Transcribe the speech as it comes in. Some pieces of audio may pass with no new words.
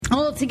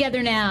all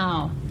together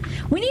now.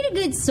 We need a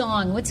good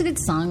song. What's a good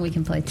song we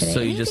can play today?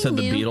 So you just said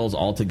Anything the new? Beatles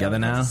all together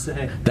now?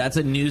 That's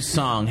a new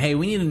song. Hey,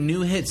 we need a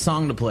new hit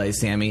song to play,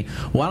 Sammy.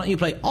 Why don't you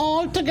play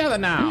All Together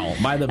Now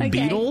by the Okay.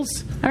 Beatles?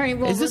 All right,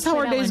 well, is this let's how play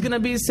our that day's one. going to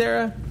be,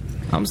 Sarah?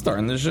 I'm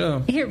starting the show.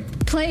 Here,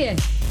 play it.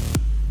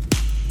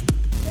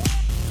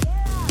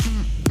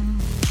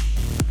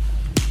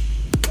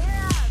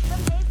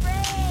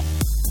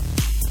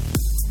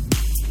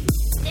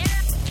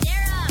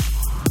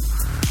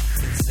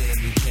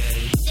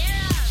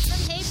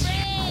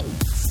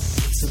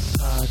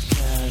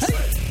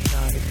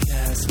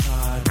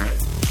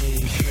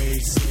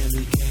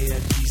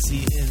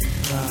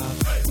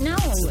 No.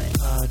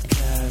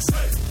 Podcast,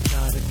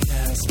 not a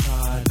cast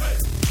pod.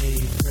 Hey,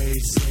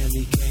 Frase,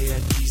 Sammy K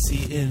at DC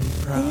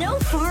Improv. No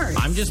farts.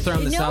 I'm just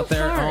throwing this No out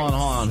there. farts. Hold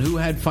on. Who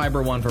had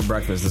Fiber One for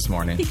breakfast this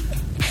morning?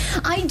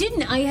 I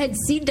didn't. I had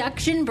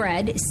seduction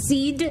bread,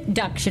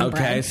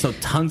 Okay, so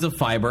tons of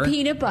fiber.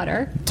 peanut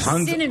butter,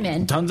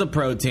 cinnamon, Tons of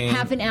protein.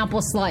 half an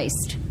apple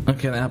sliced.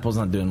 Okay, the apple's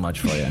not doing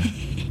much for you.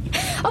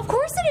 Of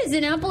course it is.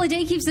 An apple a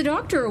day keeps the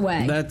doctor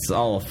away. That's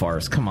all a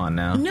farce. Come on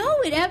now. No,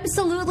 it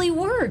absolutely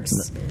works.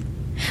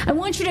 I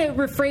want you to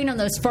refrain on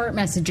those fart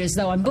messages,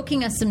 though. I'm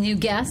booking us some new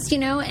guests,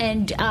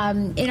 and in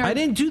our... I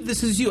didn't do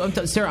this. Is you.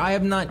 Sarah, I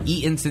have not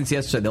eaten since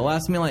yesterday. The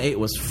last meal I ate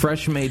was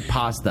fresh-made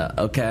pasta,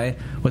 okay?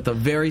 With a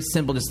very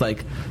simple, just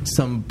like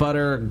some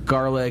butter,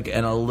 garlic,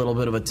 and a little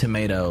bit of a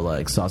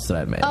tomato sauce that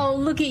I made. Oh,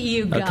 look at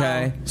you go.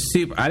 Okay?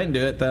 Super. I didn't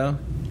do it, though.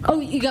 Oh,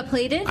 you got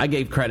plated? I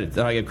gave credit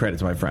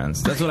to my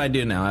friends. That's what I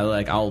do now.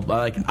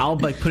 I'll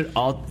put it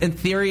all. In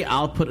theory,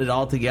 I'll put it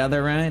all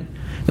together, right?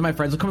 Then my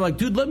friends will come like,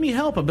 dude, let me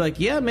help. I'll be like,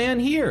 yeah, man,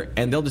 here,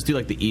 and they'll just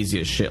do the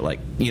easiest shit,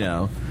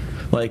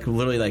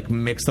 literally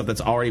mix stuff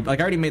that's already I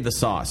already made the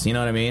sauce. You know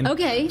what I mean?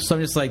 Okay. So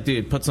I'm just like,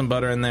 dude, put some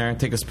butter in there,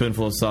 take a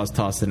spoonful of sauce,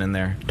 toss it in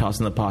there, toss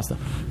in the pasta.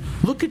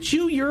 Look at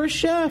you, you're a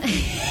chef.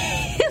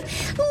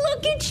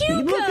 Look at you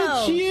go. Look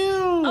at you.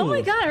 Oh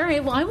my god! All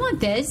right, well, I want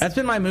this. That's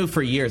been my move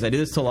for years. I do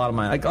this to a lot of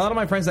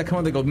my friends that come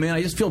up. They go, man,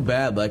 I just feel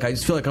bad. I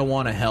just feel like I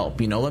want to help.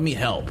 Let me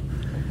help.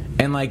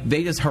 And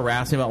they just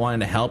harass me about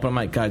wanting to help. And I'm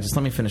like, God, just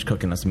let me finish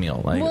cooking this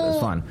meal. It's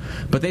fun.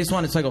 But they just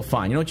want it. So I go,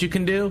 fine. You know what you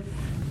can do?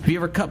 Have you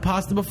ever cut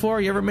pasta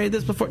before? You ever made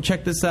this before?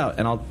 Check this out.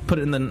 And I'll put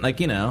it in the, and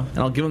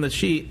I'll give them the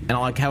sheet, and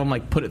I'll have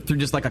them put it through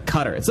just like a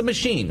cutter. It's a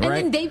machine,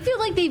 right? And then they feel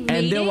like they've made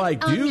it. And they're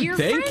like, dude,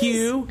 thank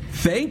you.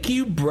 Thank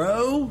you,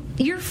 bro.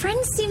 Your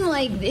friends seem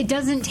like it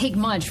doesn't take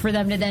much for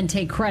them to then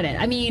take credit.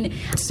 I mean,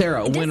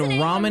 Sarah, when doesn't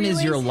anyone ramen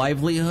is your realize-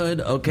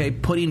 livelihood, okay,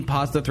 putting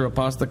pasta through a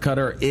pasta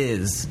cutter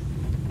is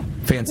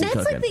fancy that's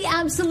cooking. like the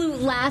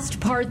absolute last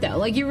part,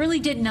 though. You really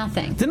did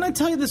nothing. Didn't I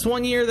tell you this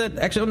one year that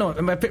actually? No,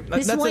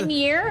 This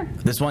year?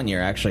 This 1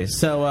 year, actually.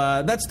 So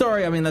that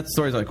story. That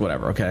story's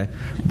whatever. Okay,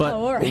 but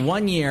all right.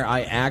 1 year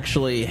I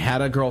actually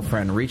had a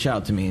girlfriend reach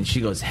out to me, and she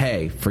goes,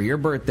 "Hey, for your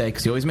birthday,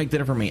 because you always make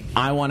dinner for me,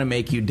 I want to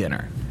make you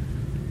dinner."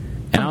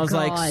 And I was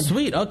like,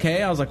 "Sweet,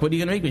 okay." I was like, "What are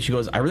you gonna make me?" She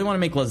goes, "I really want to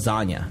make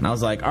lasagna." And I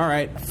was like, "All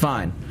right,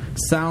 fine.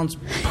 Sounds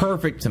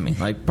perfect to me.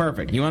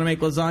 Perfect. You want to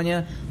make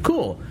lasagna?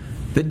 Cool."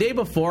 The day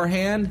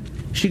beforehand,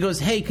 she goes,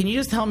 "Hey, can you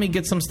just help me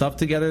get some stuff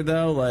together,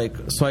 though,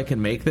 so I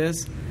can make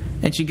this?"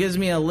 And she gives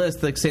me a list,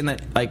 saying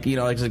that, can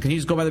you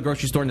just go by the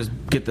grocery store and just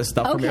get this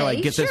stuff for me? Or,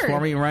 get this for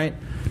me, right?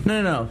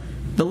 No.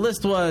 The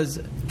list was,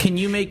 can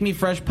you make me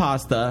fresh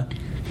pasta?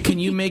 Can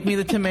you make me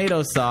the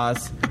tomato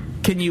sauce?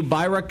 Can you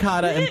buy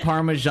ricotta and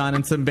Parmesan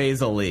and some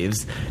basil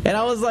leaves? And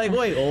I was like,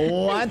 wait,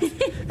 what?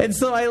 And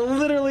so I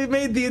literally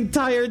made the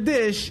entire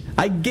dish.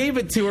 I gave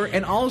it to her,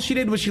 and all she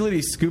did was she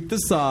literally scooped the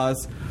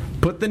sauce,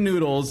 put the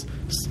noodles,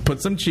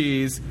 put some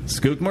cheese,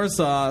 scoop more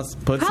sauce,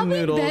 put some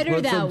noodles,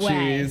 put some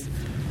cheese.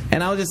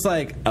 And I was just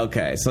like,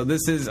 okay, so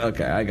this is,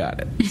 okay, I got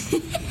it.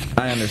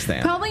 I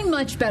understand. Probably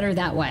much better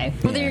that way.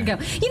 Well, there you go.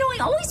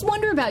 I always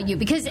wonder about you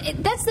because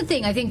that's the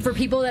thing. I think for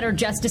people that are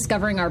just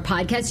discovering our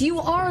podcast,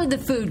 you are the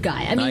food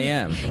guy. I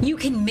am. You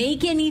can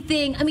make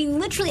anything.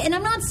 Literally, and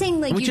I'm not saying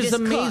Which you is just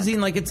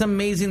amazing. cook. It's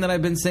amazing that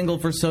I've been single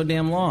for so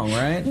damn long,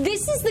 right?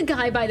 This is the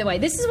guy, by the way.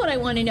 This is what I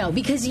want to know.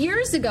 Because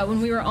years ago when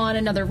we were on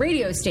another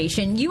radio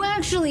station, you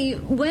actually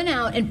went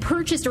out and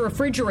purchased a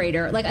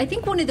refrigerator. I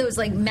think one of those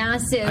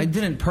massive... I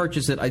didn't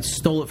purchase it. I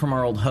stole it from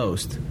our old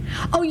host.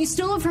 Oh, you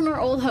stole it from our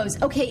old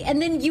host. Okay,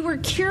 and then you were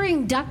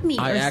curing duck meat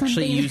or something. I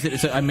actually used it.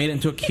 So I made it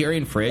into a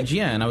curing fridge,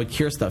 and I would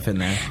cure stuff in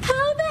there.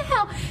 How the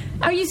hell?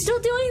 Are you still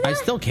doing that? I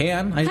still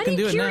can. I can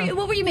do it now.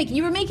 What were you making?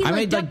 You were making I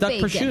made duck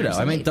bacon prosciutto.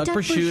 I made duck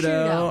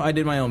prosciutto. I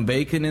did my own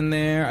bacon in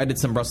there. I did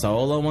some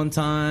bresaola one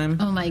time.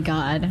 Oh my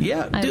god!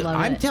 Yeah, dude,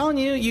 I'm telling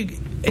you,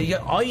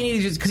 all you need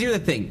is just because here's the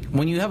thing: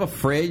 when you have a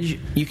fridge,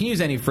 you can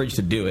use any fridge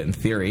to do it in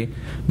theory,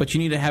 but you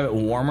need to have it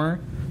warmer.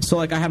 So,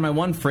 I had my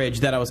one fridge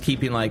that I was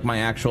keeping, my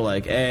actual,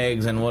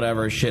 eggs and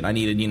whatever shit I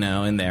needed,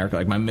 in there.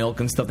 My milk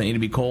and stuff that needed to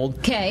be cold.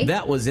 Okay.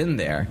 That was in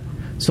there.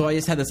 So I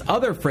just had this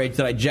other fridge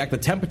that I jacked the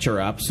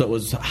temperature up so it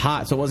was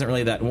hot, so it wasn't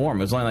really that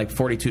warm. It was only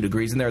 42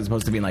 degrees in there as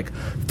opposed to being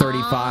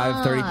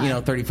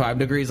 35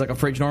 degrees like a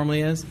fridge normally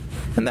is.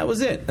 And that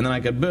was it. And then I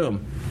could,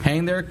 boom,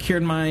 hang there,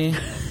 cured my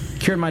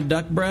Cured my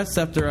duck breasts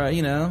after I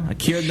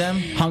cured them,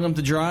 hung them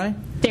to dry.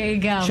 There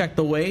you go. Check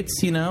the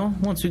weights,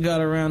 Once we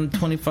got around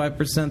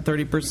 25%,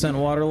 30%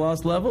 water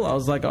loss level, I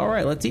was like, all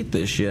right, let's eat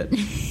this shit.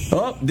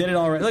 Oh, did it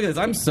all right. Look at this.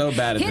 I'm so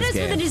bad at this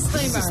game. Hit us with a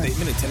disclaimer. This is a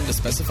statement intended to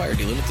specify or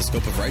delimit the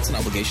scope of rights and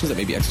obligations that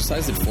may be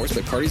exercised and enforced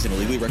by parties in a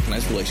legally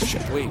recognized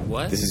relationship. Wait,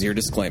 what? This is your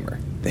disclaimer.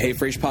 The Hey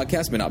Frase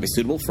podcast may not be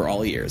suitable for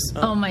all ears.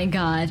 Oh, my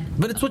God.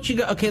 But it's what you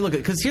got. Okay, look,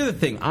 because here's the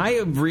thing. I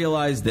have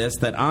realized this,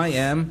 that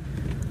I'm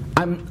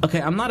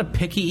not a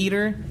picky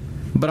eater,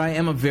 but I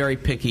am a very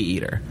picky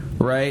eater,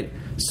 right?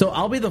 So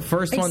I'll be the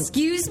first one.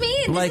 Excuse me?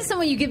 This is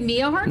someone you give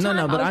me a hard time?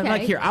 No, but I'm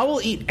like, here, I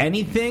will eat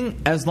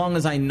anything as long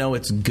as I know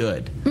it's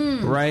good,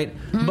 right?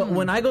 But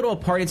when I go to a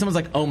party and someone's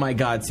like, oh my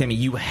God, Sammy,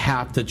 you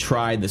have to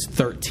try this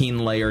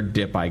 13-layer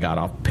dip I got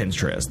off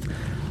Pinterest.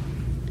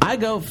 I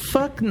go,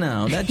 fuck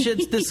no, that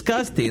shit's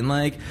disgusting.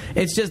 Like,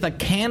 it's just a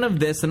can of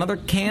this, another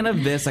can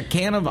of this, a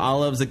can of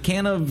olives, a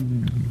can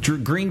of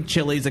green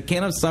chilies, a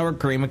can of sour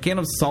cream, a can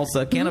of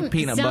salsa, a can of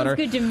peanut butter,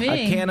 good to me.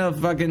 a can of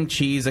fucking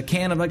cheese, a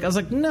can of, I was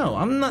like, no,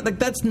 I'm not,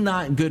 that's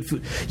not good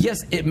food. Yes,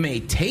 it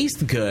may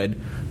taste good,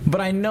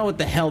 but I know what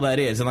the hell that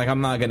is, and, I'm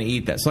not going to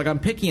eat that. So, I'm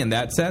picky in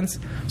that sense.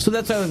 So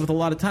that's why with a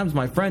lot of times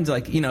my friends,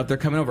 if they're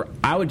coming over,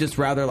 I would just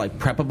rather,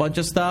 prep a bunch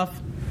of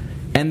stuff.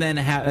 And then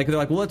they're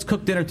like, well, let's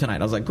cook dinner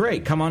tonight. I was like,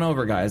 great, come on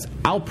over, guys.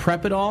 I'll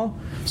prep it all.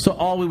 So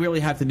all we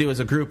really have to do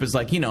as a group is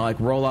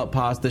roll out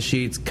pasta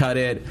sheets, cut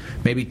it,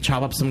 maybe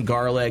chop up some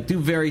garlic, do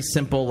very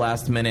simple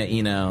last minute,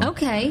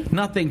 Okay.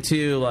 Nothing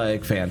too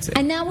fancy.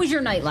 And that was your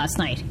night last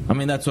night. I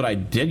mean, that's what I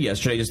did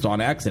yesterday, just on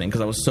accident,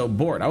 because I was so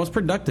bored. I was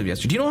productive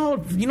yesterday.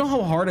 Do you know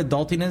how hard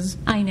adulting is?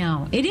 I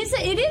know it is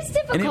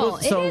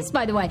difficult. It is,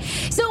 by the way.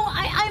 So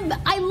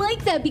I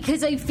like that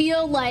because I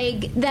feel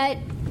like that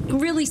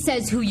really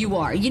says who you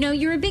are.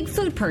 You're a big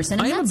food person.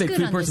 And I am a big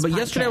food person, but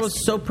yesterday I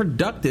was so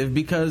productive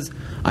because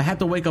I had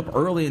to wake up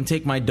early and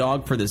take my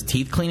dog for this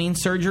teeth cleaning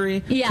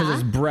surgery. Yeah. Because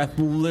his breath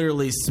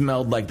literally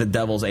smelled like the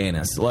devil's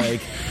anus.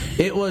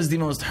 It was the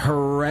most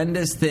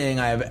horrendous thing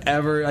I have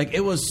ever.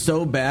 It was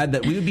so bad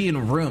that we would be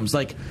in rooms,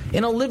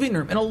 in a living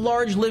room, in a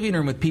large living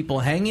room with people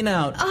hanging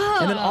out,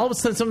 and then all of a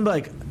sudden someone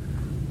would be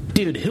like,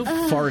 dude, who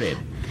farted?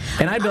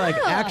 And I'd be like,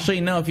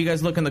 actually, no, if you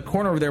guys look in the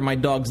corner over there, my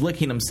dog's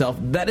licking himself.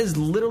 That is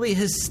literally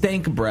his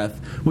stank breath,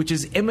 which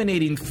is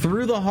emanating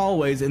through the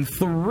hallways and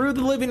through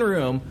the living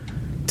room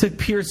to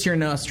pierce your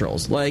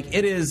nostrils.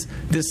 It is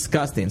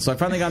disgusting. So I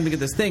finally got him to get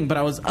this thing, but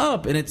I was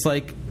up, and it's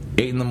 8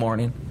 in the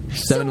morning.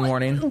 7 in the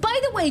morning.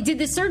 By the way, did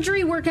the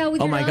surgery work out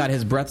with your my God,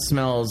 his breath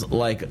smells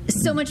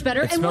so much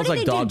better. It and smells what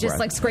did they do? breath.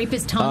 Just scrape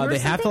his tongue or they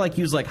something? have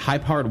to use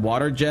high-powered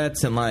water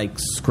jets and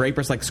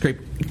scrapers, scrape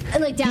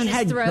down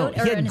his throat.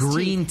 No, he had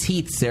green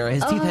teeth, Sarah.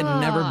 His teeth had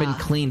never been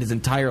cleaned his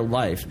entire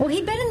life. Well,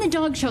 he'd been in the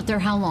dog shelter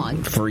how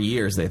long? For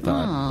years, they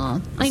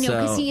thought. I know,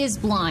 because he is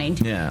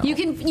blind. Yeah. You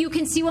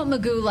can see what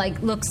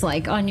Magoo looks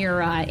like on your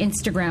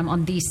Instagram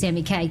on the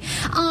Sammy K.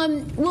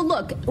 Well,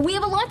 look, we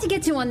have a lot to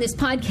get to on this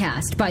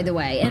podcast, by the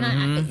way,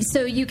 and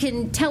so you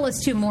can tell us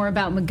too more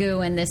about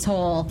Magoo and this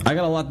whole. I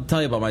got a lot to tell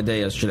you about my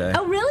day yesterday.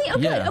 Oh, really?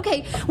 Okay, yeah.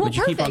 okay. Well, but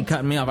you keep on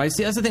cutting me off. I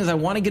see. That's the thing is I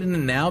want to get into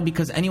now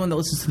because anyone that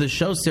listens to the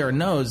show, Sarah,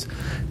 knows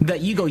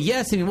that you go,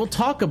 yes, and we'll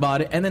talk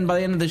about it, and then by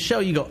the end of the show,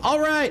 you go, all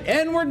right,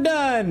 and we're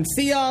done.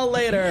 See y'all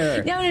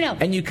later. No.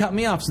 And you cut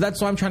me off. So that's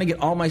why I'm trying to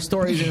get all my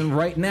stories in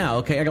right now.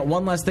 Okay, I got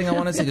one last thing I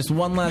want to say. Just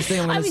one last thing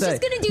I want to say. I was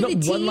just going to do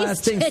the tease. One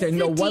last thing, Sarah.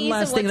 No, one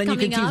last thing, and then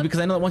you can tease because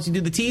I know that once you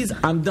do the tease,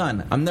 I'm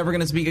done. I'm never going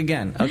to speak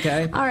again.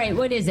 Okay. All right.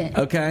 What is it?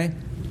 Okay. I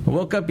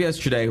woke up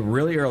yesterday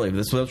really early.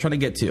 This is what I was trying to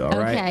get to, all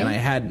right? And I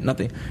had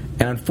nothing.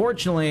 And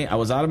unfortunately, I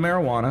was out of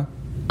marijuana.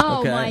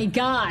 Oh, my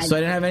God. So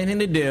I didn't have anything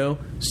to do.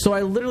 So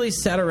I literally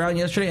sat around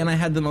yesterday, and I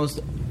had the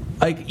most...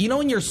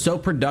 when you're so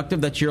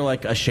productive that you're,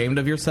 ashamed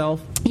of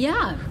yourself?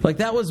 Yeah.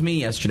 That was me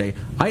yesterday.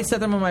 I sat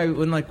there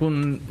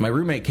when my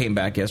roommate came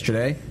back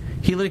yesterday.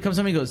 He literally comes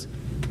to me and goes,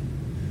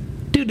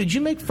 dude, did you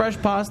make fresh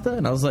pasta?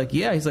 And I was like,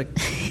 yeah. He's like,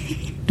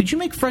 did you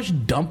make fresh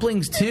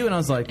dumplings, too? And I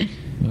was like...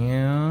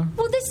 Yeah.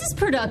 Well, this is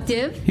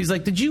productive. He's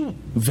like, did you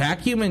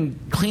vacuum and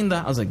clean the...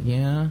 I was like,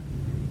 yeah.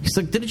 He's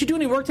like, didn't you do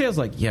any work today? I was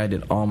like, yeah, I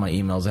did all my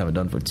emails I haven't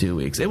done for 2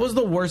 weeks. It was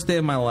the worst day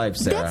of my life,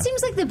 Sarah. That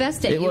seems like the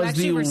best day. It was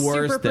the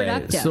worst day.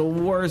 It's the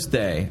worst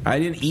day. I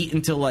didn't eat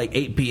until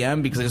 8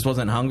 p.m. because I just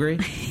wasn't hungry.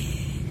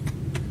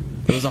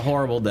 It was a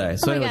horrible day.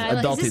 So God,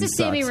 adulting is this a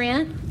Sammy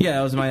rant? Yeah,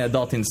 that was my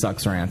adulting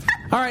sucks rant.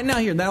 All right, now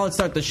let's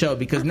start the show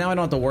because now I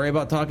don't have to worry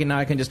about talking. Now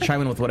I can just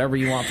chime in with whatever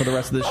you want for the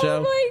rest of the show.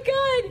 Oh, my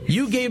God.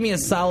 You gave me a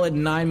solid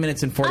 9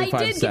 minutes and 45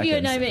 seconds. I did give you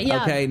a 9 minutes,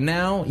 yeah. Okay,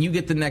 now you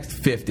get the next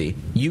 50.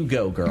 You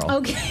go, girl.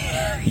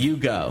 Okay. You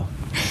go.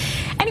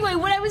 Anyway,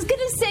 what I was going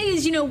to say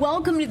is,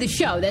 welcome to the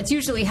show. That's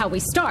usually how we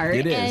start.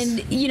 It is.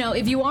 And,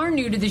 if you are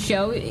new to the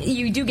show,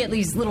 you do get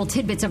these little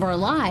tidbits of our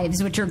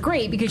lives, which are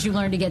great because you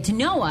learn to get to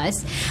know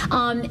us.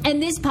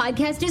 And this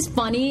podcast is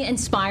funny,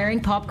 inspiring,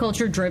 pop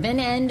culture driven,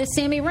 and a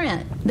Sammy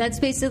rant. That's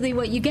basically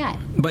what you get.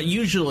 But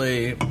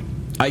usually...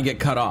 I get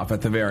cut off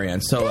at the very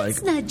end. So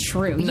That's not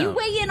true. No. You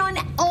weigh in on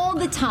all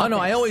the topics. Oh, no,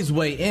 I always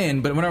weigh in,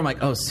 but whenever I'm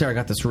like, oh, Sarah, I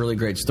got this really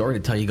great story to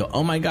tell you, go,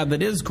 oh, my God,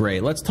 that is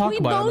great. Let's talk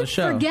about it on the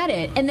show. We both forget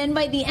it, and then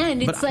by the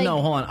end, it's like...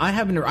 No, hold on. I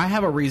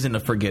have a reason to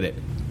forget it.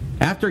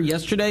 After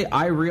yesterday,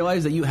 I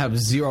realized that you have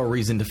zero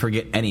reason to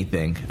forget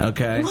anything,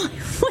 okay?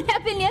 What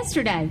happened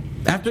yesterday?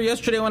 After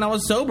yesterday when I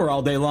was sober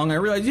all day long, I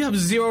realized you have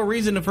zero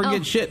reason to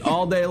forget shit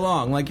all day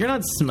long. Like, you're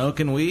not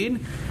smoking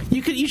weed.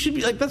 You should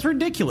be like, that's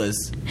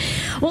ridiculous.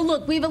 Well,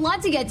 look, we have a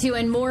lot to get to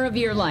and more of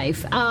your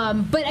life.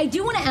 But I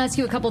do want to ask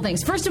you a couple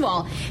things. First of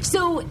all,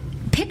 so...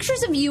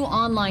 pictures of you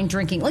online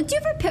drinking. Like, do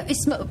you ever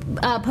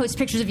post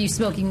pictures of you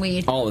smoking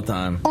weed? All the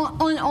time.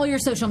 On all your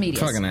social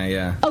medias? Fucking A,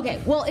 yeah. Okay,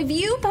 well, if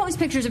you post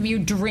pictures of you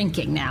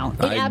drinking now,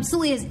 it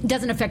absolutely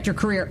doesn't affect your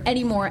career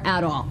anymore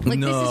at all. Like,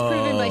 no. This is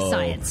proven by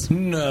science.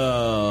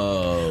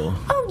 No.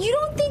 Oh, you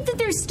don't think that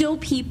there's still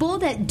people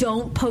that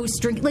don't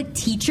post drink, like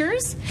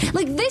teachers?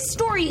 Like, this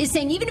story is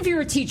saying even if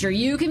you're a teacher,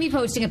 you can be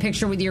posting a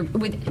picture with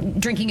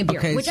drinking a beer.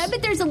 Okay, which I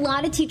bet there's a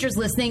lot of teachers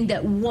listening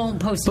that won't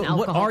post an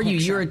alcohol what are you?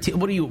 picture.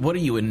 What are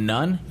you, a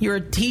nun? You're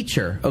a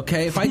teacher,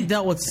 okay? If I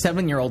dealt with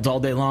 7-year-olds all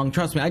day long,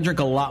 trust me, I drink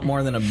a lot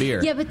more than a beer.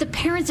 Yeah, but the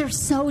parents are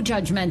so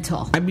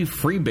judgmental. I'd be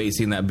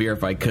freebasing that beer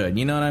if I could.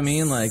 You know what I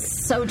mean? Like,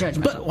 so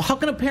judgmental. But how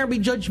can a parent be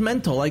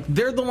judgmental? Like,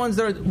 they're the ones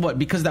that are, what,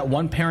 because that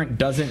one parent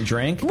doesn't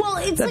drink? Well,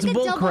 it's That's like a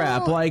bull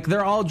crap. Like,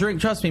 they're all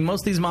drink. Trust me,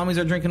 most of these mommies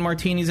are drinking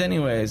martinis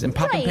anyways and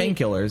popping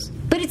painkillers.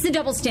 But it's the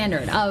double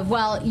standard of,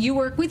 well, you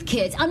work with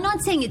kids. I'm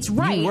not saying it's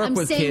right. You work I'm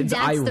with saying kids.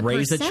 that's I the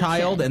raise perception. a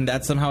child, and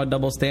that's somehow a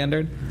double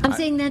standard. I'm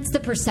saying that's the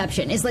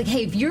perception. It's like,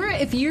 hey,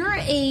 if you're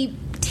a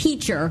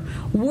teacher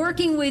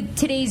working with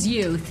today's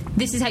youth,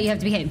 this is how you have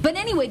to behave. But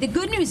anyway, the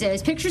good news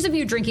is pictures of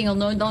you drinking will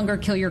no longer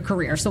kill your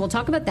career. So we'll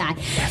talk about that.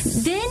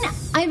 Yes. Then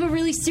I have a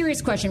really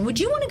serious question. Would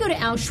you want to go to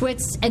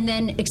Auschwitz and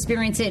then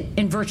experience it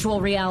in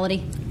virtual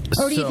reality?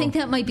 Or do you think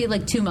that might be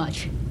like too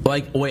much?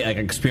 Like, wait, like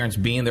experience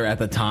being there at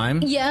the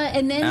time? Yeah,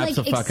 and then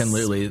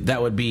Absolutely.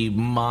 That would be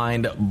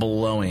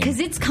mind-blowing. Because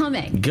it's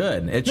coming.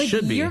 Good. It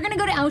should be. You're going to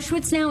go to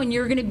Auschwitz now, and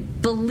you're going to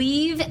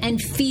believe and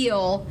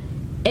feel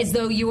as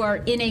though you are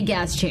in a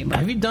gas chamber.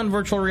 Have you done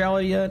virtual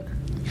reality yet?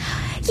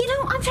 You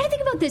know, I'm trying to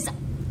think about this.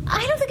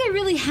 I don't think I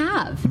really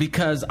have.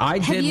 Because I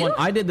did one.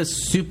 I did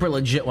this super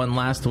legit one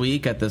last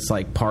week at this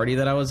like party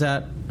that I was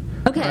at.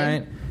 Okay.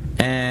 Right?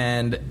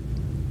 And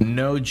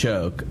no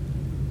joke,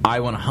 I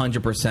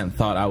 100%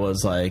 thought I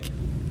was like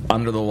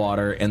under the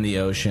water in the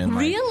ocean.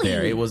 Like, really?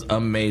 There. It was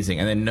amazing.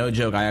 And then no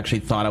joke, I actually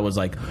thought I was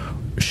like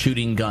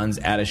shooting guns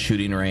at a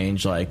shooting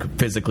range, like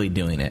physically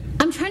doing it.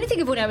 I'm trying to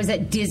think of when I was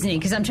at Disney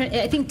because I think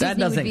Disney that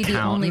doesn't would be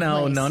count. The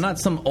only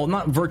place.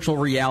 Not virtual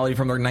reality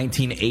from the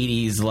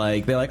 1980s.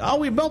 Like they're like, oh,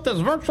 we built this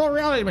virtual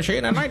reality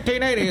machine in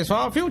 1980s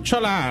for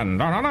Futureland.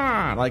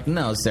 Like,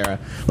 no, Sarah.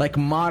 Like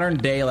modern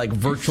day, like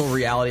virtual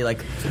reality,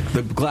 like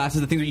the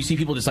glasses, the things where you see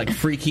people just like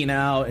freaking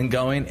out and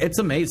going. It's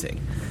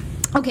amazing.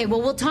 Okay,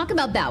 well, we'll talk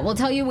about that. We'll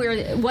tell you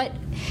what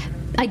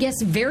I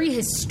guess very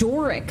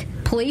historic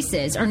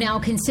places are now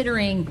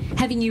considering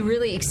having you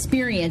really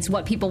experience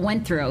what people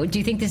went through. Do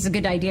you think this is a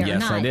good idea or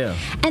not? Yes, I do.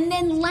 And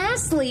then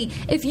lastly,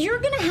 if you're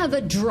going to have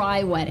a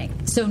dry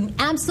wedding, so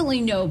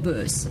absolutely no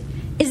booze,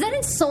 is that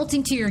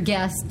insulting to your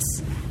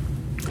guests?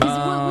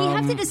 Because we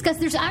have to discuss,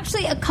 there's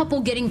actually a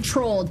couple getting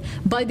trolled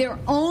by their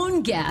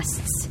own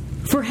guests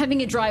for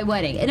having a dry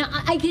wedding. And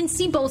I can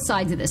see both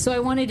sides of this, so I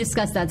want to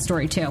discuss that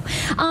story too.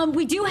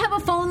 We do have a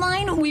phone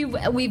line.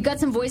 We've got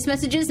some voice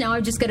messages. Now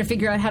I've just got to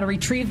figure out how to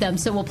retrieve them,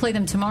 so we'll play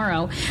them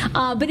tomorrow.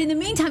 But in the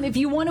meantime, if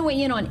you want to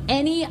weigh in on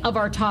any of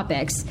our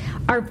topics,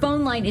 our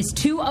phone line is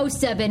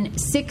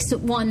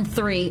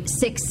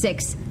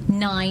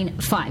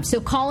 207-613-6695.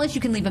 So call us.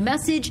 You can leave a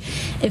message.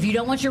 If you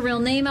don't want your real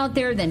name out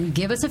there, then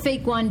give us a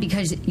fake one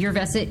because your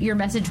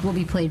message will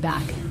be played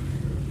back.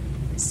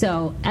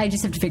 So I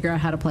just have to figure out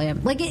how to play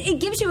them. Like,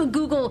 it gives you a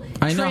Google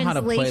translation. I know how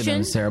to play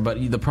them, Sarah,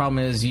 but the problem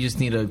is you just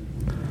need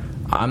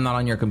I'm not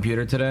on your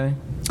computer today.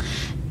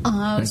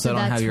 Oh, and so I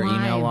don't have your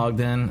email logged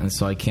in, and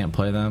so I can't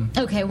play them.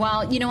 Okay,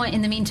 well, you know what?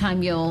 In the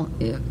meantime, you'll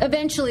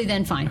eventually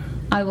then fine.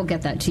 I will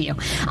get that to you.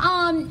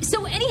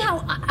 So anyhow,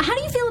 how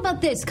do you feel about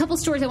this? A couple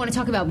stories I want to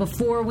talk about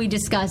before we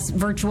discuss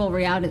virtual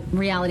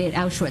reality at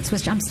Auschwitz,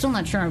 which I'm still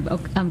not sure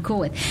I'm cool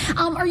with.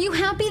 Are you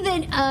happy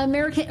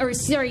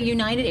that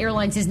United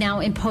Airlines is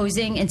now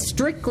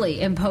strictly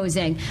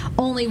imposing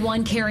only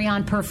one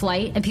carry-on per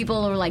flight, and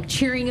people are like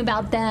cheering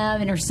about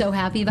them and are so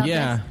happy about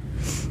this?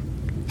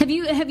 Have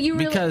you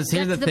really? Because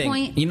here's the thing.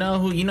 Point? You know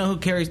who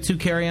carries two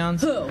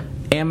carry-ons? Who?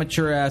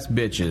 Amateur ass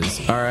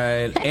bitches. All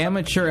right,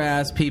 amateur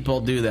ass people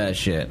do that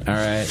shit. All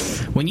right.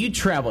 When you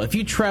travel, if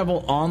you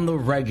travel on the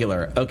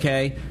regular,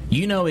 okay,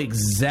 you know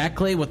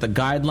exactly what the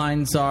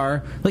guidelines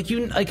are. Here's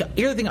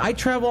the thing. I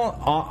travel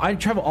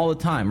all the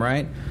time,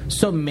 right?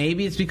 So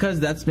maybe it's because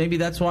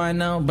that's why I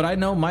know. But I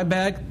know my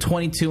bag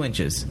 22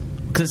 inches.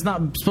 Because it's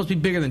not supposed to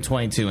be bigger than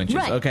 22 inches.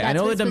 Right, Okay, I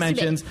know the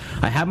dimensions.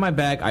 I have my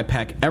bag. I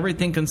pack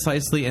everything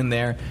concisely in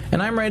there,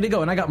 and I'm ready to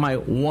go. And I got my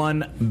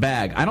one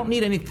bag. I don't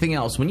need anything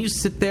else. When you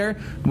sit there,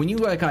 when you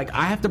like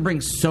I have to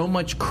bring so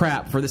much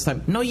crap for this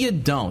time. No, you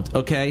don't,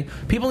 okay?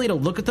 People need to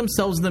look at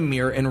themselves in the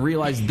mirror and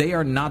realize they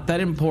are not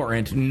that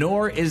important,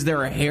 nor is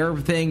there a hair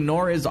thing,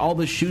 nor is all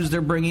the shoes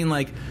they're bringing.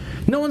 Like,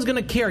 no one's going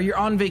to care. You're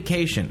on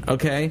vacation,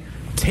 okay?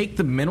 Take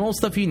the minimal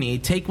stuff you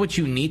need. Take what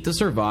you need to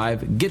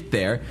survive. Get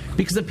there.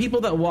 Because the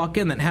people that walk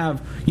in that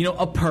have,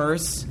 a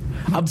purse,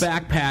 a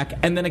backpack,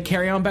 and then a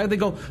carry-on bag, they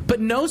go, but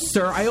no,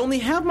 sir, I only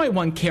have my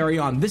one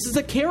carry-on. This is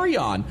a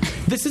carry-on.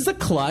 This is a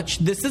clutch.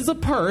 This is a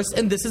purse.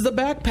 And this is a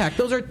backpack.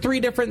 Those are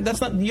three different...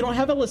 You don't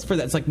have a list for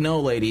that. It's like,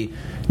 no, lady.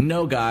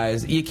 No,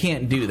 guys. You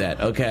can't do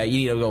that, okay? You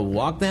need to go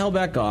walk the hell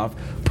back off,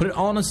 put it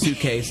all in a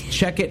suitcase,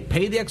 check it,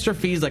 pay the extra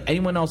fees like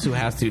anyone else who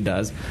has to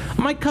does.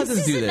 My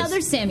cousins do this. This is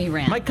another Sammy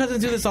rant. My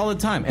cousins do this all the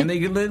time. And they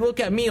look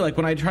at me like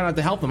when I try not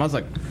to help them. I was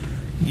like...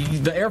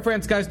 The Air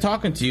France guy's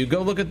talking to you.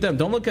 Go look at them.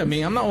 Don't look at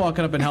me. I'm not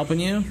walking up and helping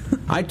you.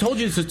 I told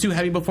you this was too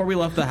heavy before we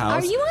left the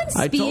house. Are you on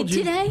speed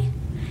today?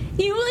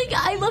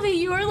 I love it.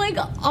 You are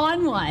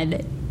on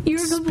one. You're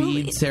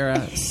speed,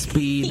 Sarah.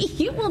 Speed.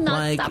 You will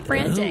not stop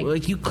ranting.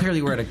 You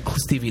clearly were at a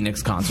Stevie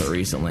Nicks concert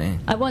recently.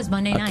 I was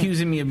Monday night.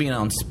 Accusing me of being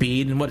on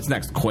speed. And what's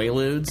next?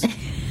 Quaaludes?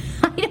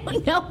 I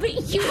don't know, but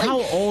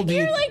how old are you?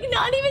 You're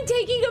not even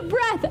taking a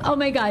breath. Oh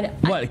my God.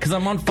 What? Because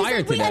I'm on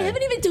fire today. I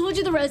haven't even told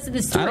you the rest of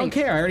the story. I don't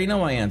care. I already know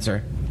my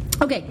answer.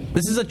 Okay.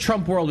 This is a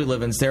Trump world we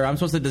live in, Sarah. I'm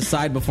supposed to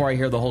decide before I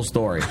hear the whole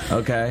story.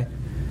 Okay.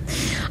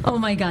 Oh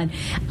my God.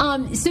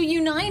 So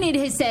United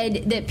has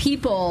said that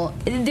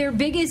their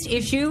biggest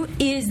issue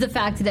is the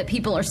fact that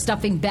people are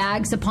stuffing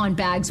bags upon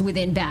bags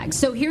within bags.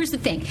 So here's the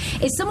thing.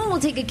 If someone will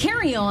take a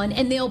carry-on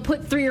and they'll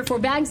put 3 or 4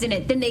 bags in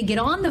it, then they get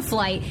on the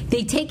flight,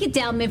 they take it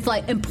down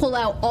mid-flight and pull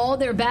out all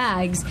their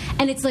bags,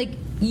 and it's like,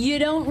 you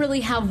don't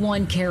really have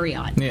one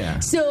carry-on. Yeah.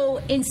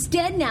 So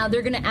instead now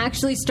they're going to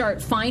actually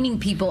start fining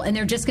people, and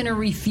they're just going to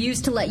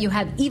refuse to let you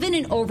have even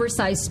an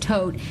oversized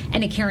tote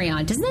and a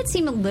carry-on. Doesn't that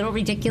seem a little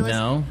ridiculous?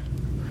 No.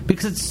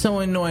 Because it's so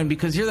annoying.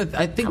 Because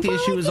I think the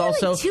issue is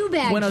also... 2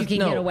 bags you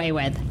can get away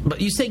with.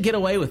 But you say get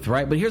away with,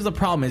 right? But here's the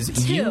problem is...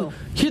 2.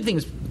 Here's the thing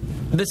is...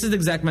 This is the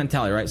exact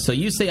mentality, right? So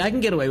you say, I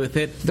can get away with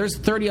it. There's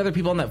 30 other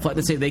people on that flight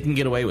that say they can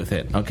get away with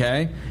it,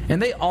 okay?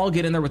 And they all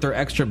get in there with their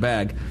extra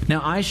bag.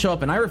 Now, I show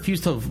up, and I refuse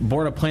to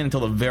board a plane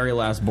until the very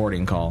last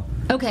boarding call.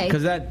 Okay.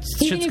 Because that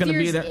shit's going to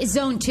be there.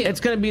 Zone 2.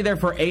 It's going to be there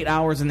for 8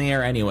 hours in the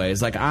air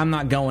anyways. Like, I'm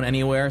not going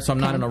anywhere, so I'm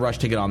not in a rush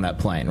to get on that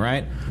plane,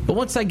 right? But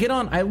once I get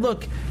on, I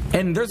look,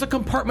 and there's a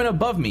compartment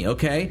above me,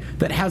 okay,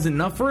 that has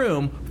enough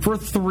room for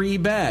 3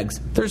 bags.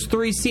 There's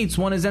 3 seats.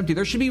 1 is empty.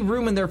 There should be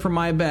room in there for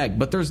my bag,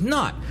 but there's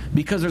not,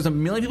 because there's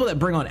a million people that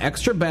bring on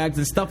extra bags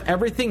and stuff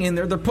everything in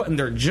there. They're putting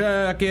their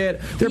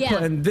jacket. They're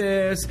putting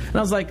this. And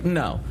I was like,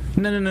 no.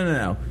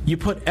 You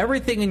put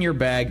everything in your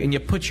bag, and you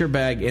put your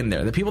bag in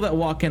there. The people that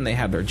walk in, they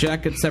have their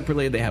jacket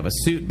separately. They have a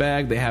suit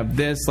bag. They have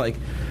this. Like,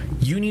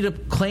 you need to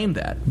claim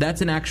that.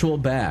 That's an actual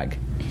bag.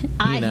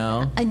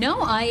 No,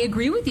 I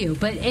agree with you.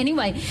 But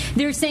anyway,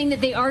 they're saying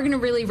that they are going to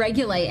really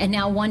regulate, and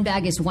now 1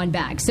 bag is 1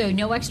 bag. So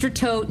no extra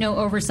tote, no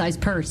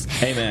oversized purse.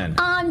 Amen.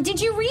 Did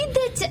you read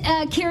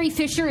that Carrie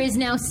Fisher is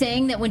now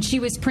saying that when she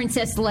was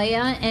Princess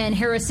Leia and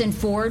Harrison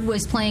Ford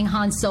was playing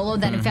Han Solo,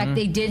 that in fact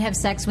they did have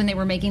sex when they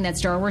were making that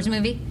Star Wars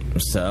movie?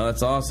 So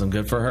that's awesome.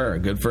 Good for her.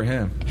 Good for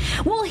him.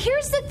 Well,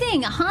 here's the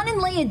thing. Han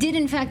and Leia did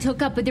in fact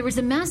hook up, but there was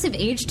a massive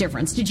age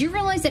difference. Did you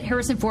realize that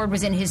Harrison Ford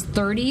was in his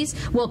 30s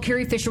while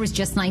Carrie Fisher was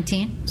just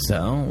 19?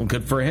 So,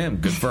 good for him.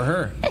 Good for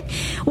her.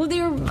 Well,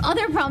 the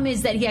other problem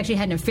is that he actually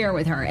had an affair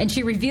with her, and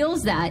she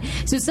reveals that.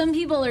 So some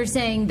people are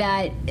saying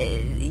that,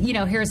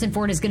 Harrison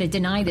Ford is going to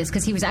deny this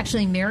because he was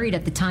actually married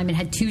at the time and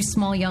had 2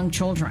 small young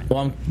children.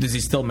 Well, is he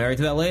still married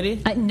to that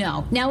lady?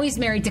 No. Now he's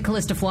married to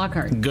Callista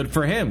Flockhart. Good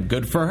for him.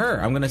 Good for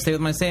her. I'm going to stay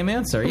with my same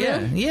answer.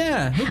 Really?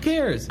 Yeah. Who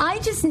cares? I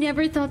just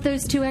never thought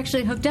those 2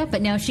 actually hooked up,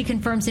 but now she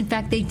confirms, in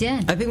fact, they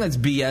did. I think that's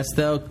BS,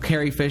 though.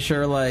 Carrie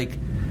Fisher,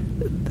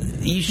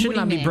 you should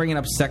not be bringing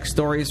up sex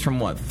stories from,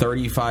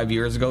 35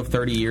 years ago,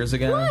 30 years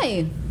ago?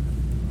 Why?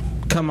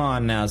 Come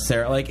on now,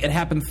 Sarah. It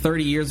happened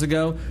 30 years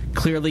ago.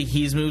 Clearly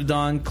he's moved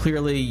on.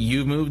 Clearly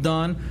you've moved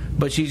on.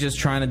 But she's just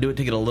trying to do it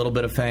to get a little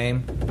bit of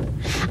fame.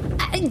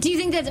 Do you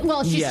think that's...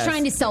 Well, she's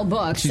trying to sell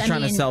books. She's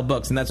trying to sell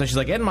books. And that's why she's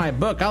like, in my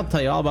book, I'll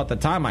tell you all about the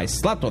time I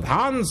slept with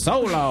Han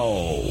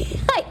Solo.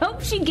 I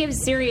hope she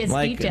gives serious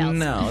details.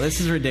 No, this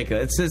is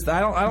ridiculous. It's just...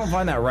 I don't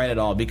find that right at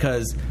all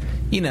because...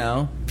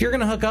 if you're going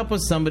to hook up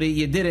with somebody,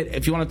 you did it.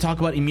 If you want to talk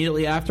about it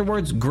immediately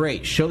afterwards,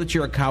 great. Show that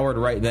you're a coward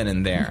right then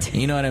and there.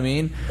 You know what I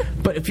mean?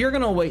 But if you're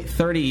going to wait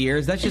 30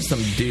 years, that's just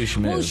some douche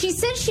move. Well, she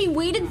said she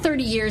waited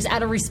 30 years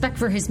out of respect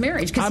for his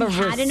marriage because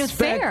he had an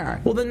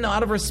affair. Well, then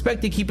out of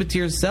respect, you keep it to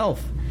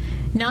yourself.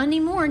 Not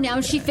anymore.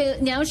 Now she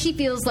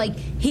feels like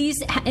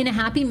he's in a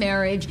happy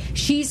marriage.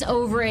 She's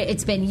over it.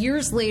 It's been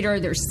years later.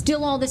 There's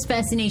still all this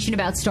fascination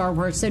about Star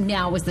Wars. So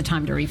now was the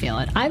time to reveal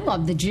it. I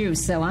love the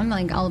juice, so I'm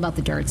like all about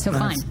the dirt. So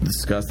fine. That's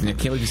disgusting. I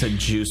can't believe you said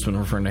juice when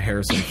referring to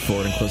Harrison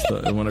Ford and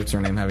Calista, what's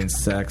her name, having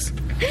sex.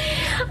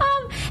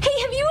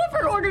 Hey, have you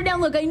ever ordered? Now,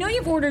 look, I know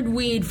you've ordered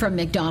weed from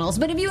McDonald's,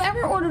 but have you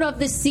ever ordered off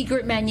this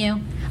secret menu?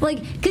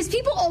 Like, because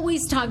people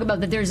always talk about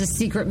that there's a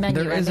secret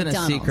menu. There isn't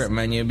McDonald's. a secret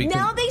menu. Because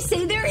now they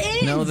say there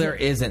is. No, there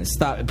isn't.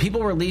 Stop.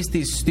 People release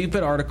these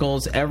stupid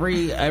articles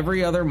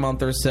every other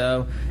month or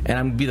so, and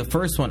I'm going to be the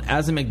first one.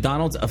 As a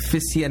McDonald's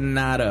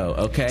aficionado,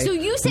 okay? So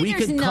you say we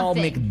there's could call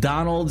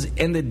McDonald's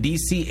in the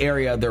D.C.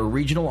 area their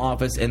regional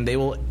office, and they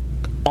will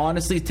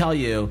honestly tell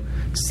you,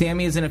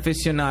 Sammy is an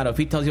aficionado. If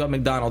he tells you about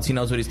McDonald's, he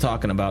knows what he's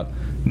talking about.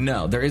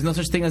 No, there is no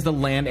such thing as the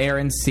Land, Air,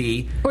 and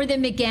Sea. Or the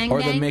McGangbang.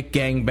 Or the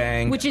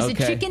McGangbang. Which is a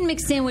chicken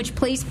McSandwich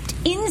placed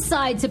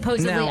inside,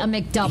 supposedly, a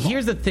McDouble.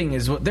 Here's the thing,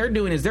 is what they're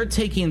doing is they're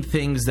taking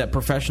things that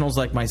professionals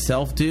like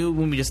myself do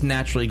when we just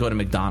naturally go to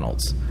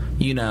McDonald's.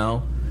 You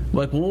know?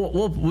 Like,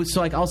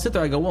 so I'll sit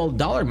there, I go, well,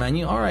 $1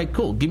 menu. All right,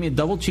 cool. Give me a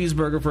double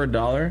cheeseburger for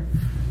 $1.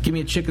 Give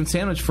me a chicken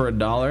sandwich for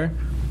 $1.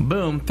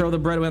 Boom, throw the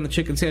bread away on the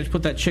chicken sandwich,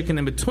 put that chicken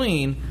in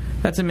between.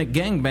 That's a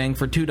McGangbang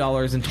for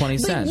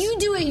 $2.20. But you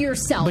do it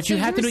yourself. But you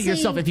have to do it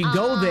yourself. If you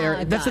go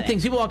there, that's the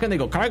thing. People walk in, they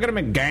go, can I get a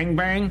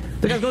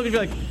McGangbang? The guy's going to be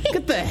like,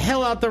 get the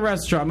hell out the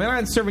restaurant. They're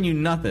not serving you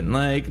nothing.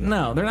 Like,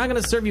 no, they're not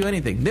going to serve you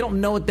anything. They don't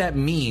know what that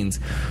means.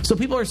 So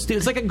people are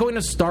it's like going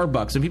to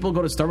Starbucks. When people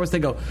go to Starbucks, they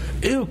go,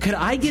 ew, can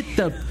I get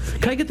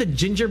the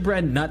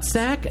gingerbread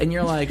nutsack? And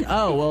you're like,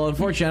 oh, well,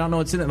 unfortunately, I don't know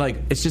what's in it. Like,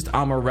 it's just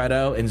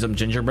amaretto and some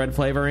gingerbread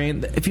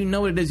flavoring. If you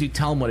know what it is, you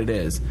tell them what it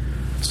is.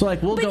 So,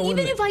 like, we'll go. But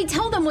even if I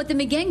tell them what the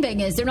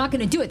McGangbang is, they're not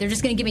going to do it. They're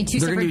just going to give me two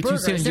separate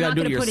burgers. They're not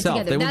going to put it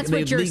together. That's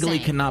what you're saying. They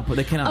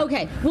cannot.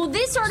 Okay. Well,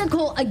 this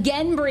article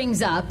again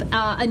brings up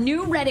a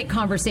new Reddit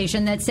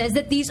conversation that says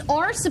that these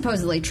are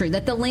supposedly true.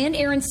 That the Land,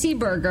 Air, and Sea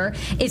burger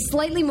is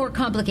slightly more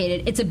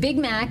complicated. It's a Big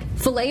Mac,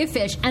 filet of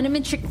fish, and a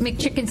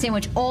McChicken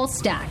sandwich all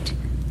stacked.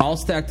 All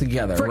stacked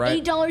together, for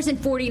right?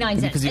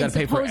 $8.49. Because you got to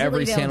pay for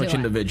every sandwich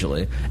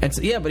individually. And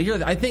so, yeah, but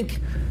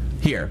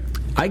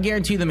I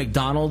guarantee the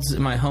McDonald's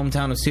in my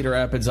hometown of Cedar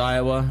Rapids,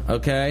 Iowa,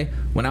 okay?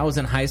 When I was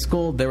in high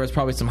school, there was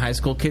probably some high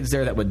school kids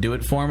there that would do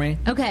it for me.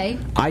 Okay.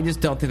 I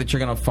just don't think that you're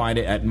going to find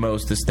it at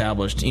most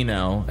established, you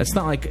know. It's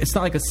not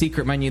like a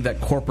secret menu that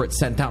corporate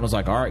sent out and was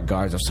like, all right,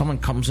 guys, if someone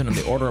comes in and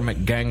they order a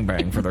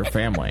McGangbang for their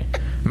family,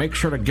 make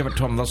sure to give it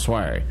to them this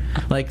way.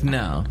 Like,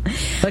 no.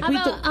 Like, how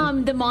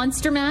about the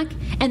Monster Mac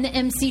and the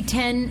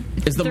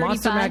MC1035? Is the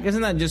Monster Mac,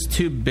 isn't that just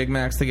two Big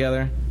Macs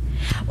together?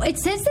 It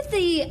says that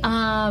the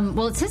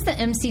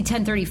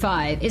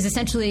MC1035 is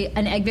essentially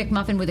an Egg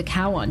McMuffin with a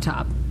cow on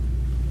top.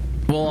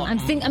 Well, I'm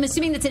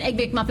assuming that's an Egg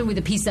McMuffin with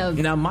a piece of.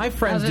 Now, my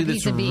friends do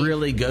this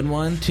really good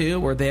one too,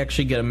 where they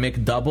actually get a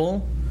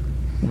McDouble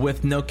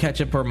with no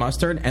ketchup or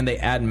mustard, and they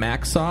add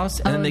mac sauce,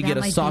 and then they get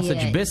a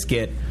sausage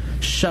biscuit.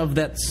 Shove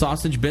that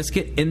sausage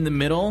biscuit in the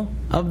middle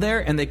of there,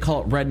 and they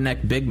call it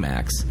Redneck Big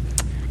Macs.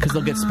 Because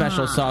they'll get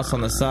special sauce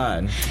on the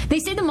side. They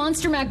say the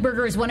Monster Mac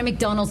burger is one of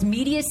McDonald's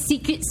media's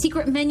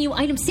secret menu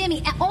items.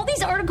 Sammy, all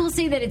these articles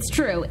say that it's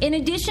true. In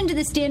addition to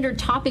the standard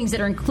toppings that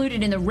are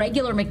included in the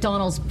regular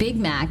McDonald's Big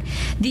Mac,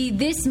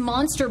 this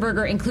Monster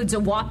Burger includes a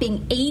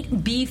whopping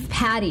 8 beef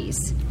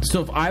patties.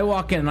 So if I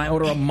walk in and I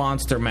order a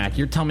Monster Mac,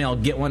 you're telling me I'll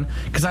get one?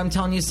 Because I'm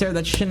telling you, Sarah,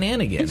 that's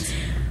shenanigans.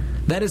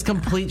 That is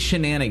complete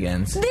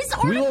shenanigans. This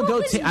article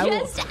is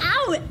just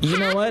out. You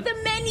know what?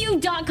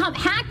 Hackthemenu.com.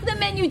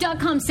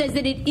 Hackthemenu.com says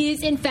that it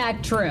is, in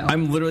fact, true.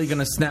 I'm literally going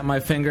to snap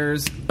my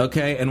fingers,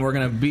 okay, and we're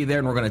going to be there,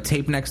 and we're going to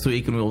tape next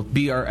week, and we'll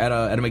be at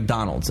a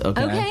McDonald's,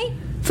 okay? Okay,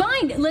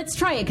 fine. Let's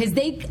try it, because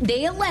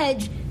they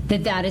allege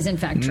that is, in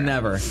fact, true.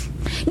 Never.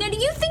 Now, do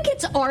you think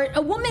it's art?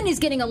 A woman is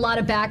getting a lot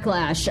of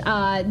backlash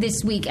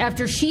this week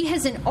after she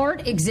has an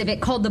art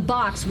exhibit called The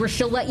Box, where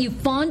she'll let you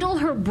fondle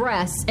her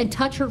breasts and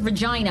touch her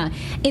vagina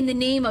in the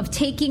name of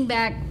taking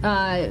back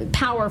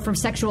power from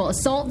sexual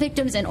assault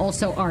victims and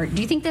also art.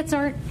 Do you think that's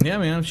art? Yeah,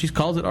 man. If she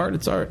calls it art,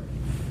 it's art.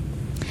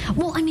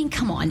 Well, I mean,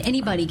 come on.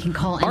 Anybody can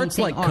call anything art. Art's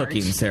like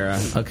cooking, Sarah,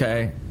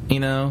 okay? You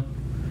know?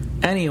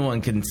 Anyone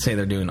can say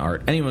they're doing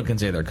art. Anyone can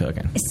say they're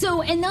cooking.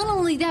 So, and not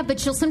only that, but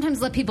she'll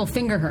sometimes let people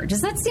finger her.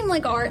 Does that seem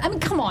like art? I mean,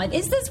 come on.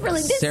 Is this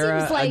really? This Sarah,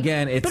 seems like,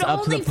 again, it's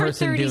up to the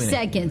person doing it. Only for 30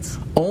 seconds.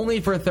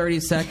 Only for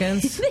 30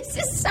 seconds? This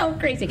is so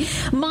crazy.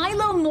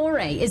 Milo More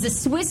is a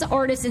Swiss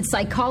artist and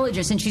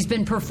psychologist, and she's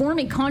been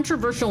performing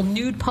controversial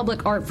nude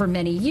public art for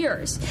many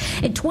years.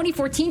 In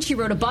 2014, she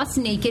wrote a bust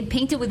naked,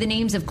 painted with the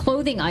names of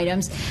clothing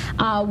items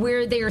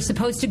where they are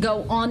supposed to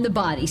go on the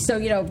body. So,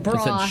 you know,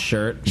 bra,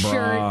 shirt,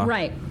 bra.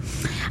 right.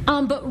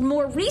 But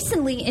more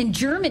recently in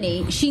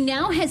Germany, she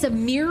now has a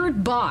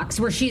mirrored box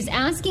where she's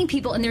asking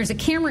people, and there's a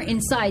camera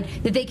inside,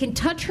 that they can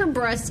touch her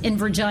breasts and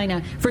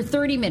vagina for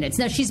 30 minutes.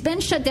 Now, she's been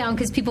shut down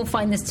because people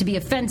find this to be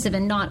offensive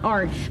and not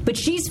art, but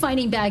she's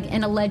fighting back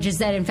and alleges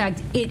that, in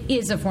fact, it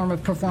is a form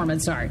of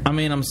performance art. I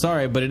mean, I'm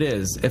sorry, but it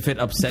is. If it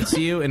upsets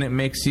you and it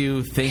makes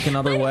you think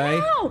another way,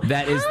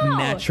 that is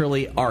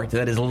naturally art.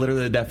 That is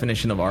literally the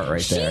definition of art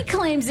right there. She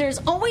claims there's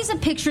always a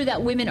picture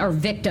that women are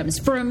victims.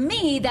 For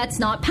me, that's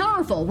not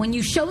powerful. When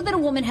you show that a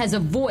woman has a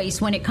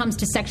voice when it comes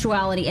to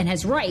sexuality and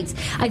has rights,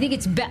 I think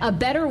it's a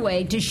better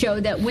way to show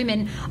that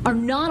women are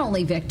not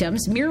only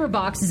victims. Mirror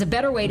box is a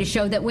better way to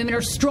show that women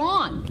are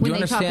strong when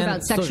they talk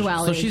about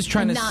sexuality. So she's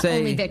trying to not say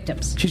only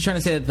victims. She's trying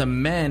to say that the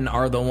men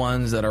are the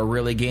ones that are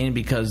really gaining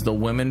because the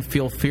women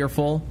feel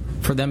fearful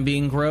for them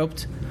being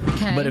groped.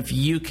 Okay. But if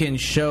you can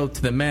show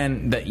to the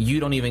men that you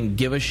don't even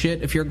give a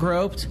shit if you're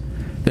groped,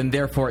 then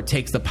therefore it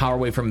takes the power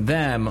away from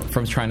them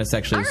from trying to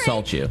sexually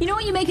assault you. You know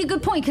what? You make a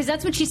good point, because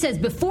that's what she says.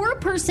 Before a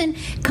person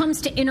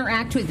comes to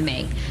interact with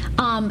me,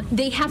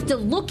 they have to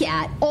look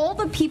at all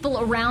the people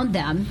around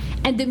them,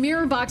 and the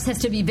mirror box has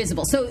to be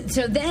visible. So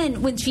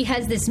then when she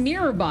has this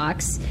mirror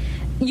box,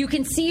 you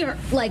can see her,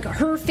 like,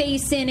 her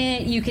face in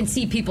it. You can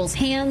see people's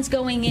hands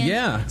going in.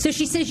 Yeah. So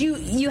she says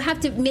you have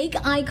to make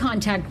eye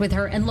contact with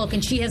her and look,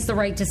 and she has the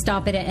right to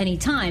stop it at any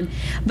time.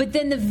 But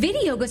then the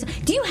video goes,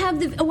 do you have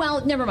the...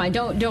 Well, never mind.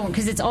 Don't,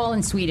 because it's all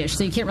in Swedish,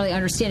 so you can't really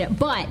understand it.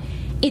 But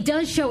it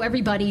does show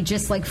everybody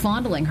just, like,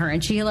 fondling her,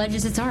 and she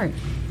alleges it's art.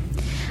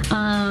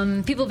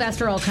 People have asked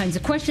her all kinds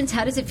of questions.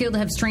 How does it feel to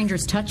have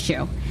strangers touch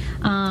you?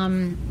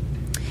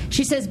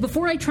 She says,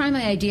 before I try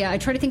my idea, I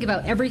try to think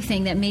about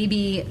everything that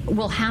maybe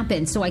will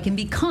happen so I can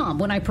be calm.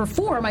 When I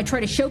perform, I try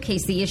to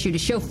showcase the issue, to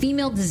show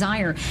female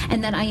desire,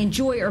 and that I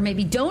enjoy or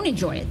maybe don't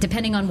enjoy it,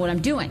 depending on what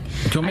I'm doing.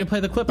 Do you want me to play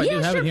the clip? I do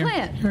have it here.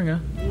 Play it. Here we go.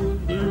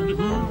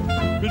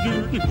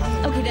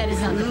 Okay, that is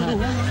not the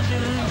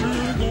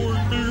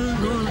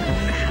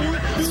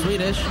clip.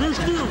 Swedish?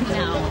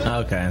 No.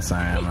 Okay,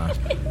 sorry. I'm not.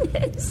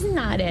 It's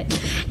not it.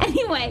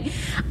 Anyway,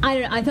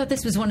 I thought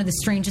this was one of the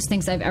strangest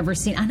things I've ever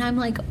seen. And I'm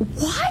like,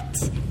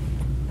 what?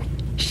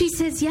 She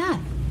says, yeah.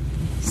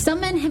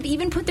 Some men have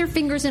even put their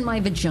fingers in my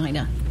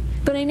vagina.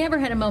 But I never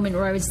had a moment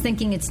where I was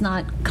thinking it's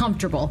not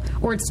comfortable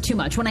or it's too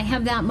much. When I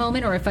have that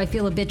moment, or if I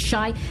feel a bit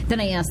shy, then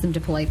I ask them to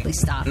politely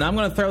stop. Now, I'm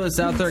going to throw this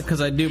out there because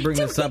I do bring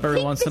this up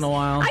every once in a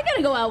while. I got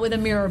to go out with a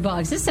mirror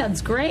box. This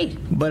sounds great.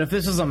 But if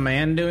this was a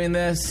man doing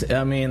this,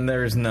 I mean,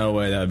 there's no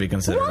way that would be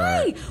considered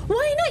Why? art.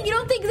 Why not? You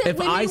don't think that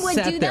women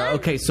would do that?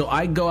 Okay, so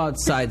I go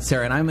outside,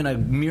 Sarah, and I'm in a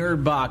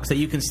mirrored box that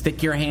you can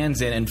stick your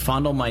hands in and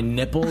fondle my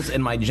nipples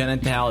and my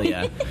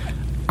genitalia.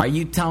 Are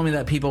you telling me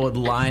that people would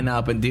line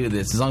up and do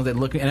this as long as they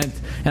look? And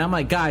I'm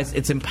like, guys,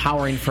 it's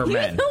empowering for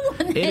men.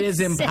 It is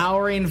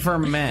empowering for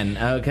men.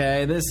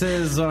 Okay, this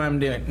is what I'm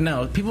doing.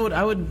 No, people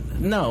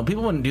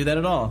wouldn't do that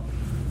at all.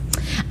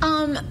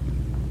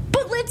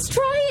 But let's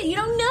try it. You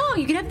don't know.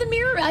 You can have the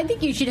mirror. I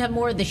think you should have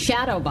more of the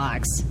shadow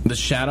box. The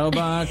shadow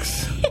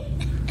box?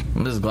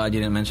 I'm just glad you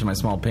didn't mention my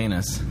small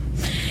penis.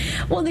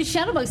 Well, the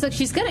shadow box, look,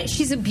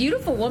 she's a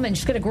beautiful woman.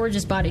 She's got a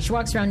gorgeous body. She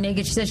walks around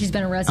naked. She says she's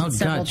been arrested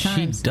several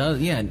times. She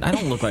does. Yeah, I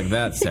don't look like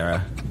that,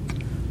 Sarah.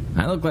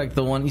 I look like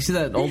the one. You see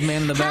that old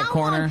man in the back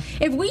corner?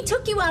 If we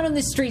took you out on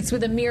the streets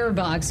with a mirror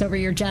box over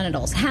your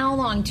genitals, how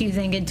long do you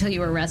think until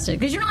you were arrested?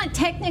 Because you're not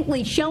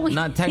technically showing.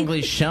 Not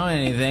technically showing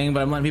anything,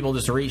 but I'm letting people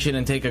just reach in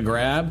and take a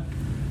grab.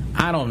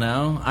 I don't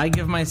know. I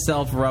give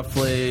myself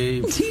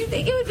roughly... Do you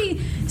think it would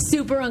be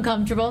super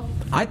uncomfortable?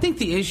 I think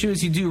the issue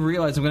is you do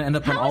realize I'm going to end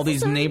up on all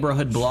these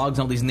neighborhood blogs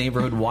and all these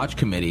neighborhood watch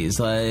committees.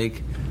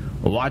 Like,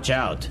 watch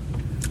out.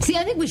 See,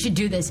 I think we should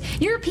do this.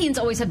 Europeans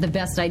always have the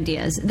best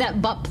ideas.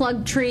 That butt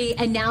plug tree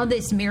and now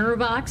this mirror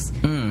box.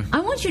 I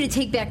want you to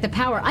take back the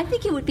power. I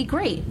think it would be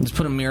great. Just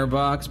put a mirror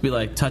box, be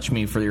like, touch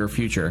me for your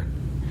future.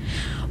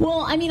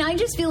 Well, I mean, I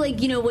just feel like,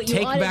 what you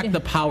take back the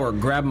power,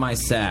 grab my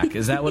sack.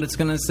 Is that what it's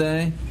going to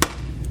say?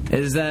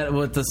 Is that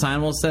what the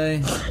sign will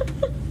say?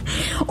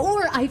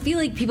 Or I feel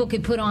like people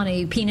could put on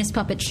a penis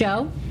puppet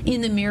show in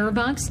the mirror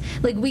box.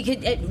 Like, we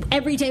could,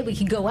 every day we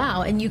could go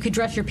out and you could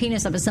dress your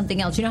penis up as something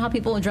else. You know how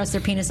people would dress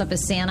their penis up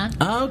as Santa?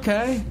 Oh,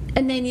 okay.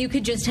 And then you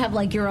could just have,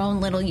 like, your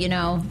own little,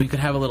 We could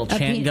have a little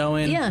chant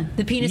going. Yeah,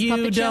 the penis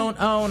puppet show. You don't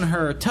own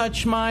her,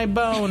 touch my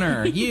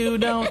boner. You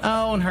don't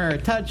own her,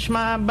 touch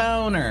my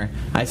boner.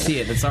 I see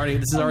it. This is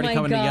already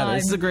coming together.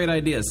 This is a great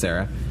idea,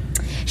 Sarah.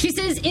 She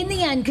says, in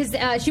the end,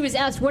 because she was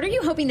asked, what are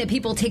you hoping that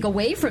people take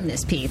away from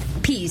this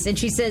piece? And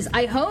she says,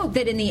 I hope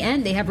that in the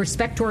end they have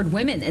respect toward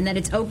women and that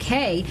it's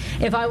okay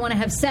if I want to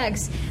have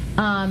sex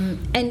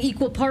and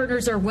equal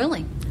partners are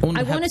willing.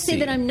 I want to say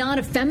that I'm not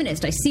a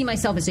feminist. I see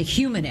myself as a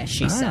humanist,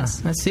 she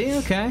says. I see,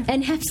 okay.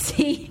 And Hep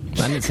C.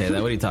 I didn't say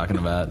that. What are you talking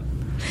about?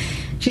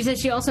 She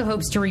says she also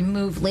hopes to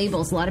remove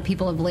labels. A lot of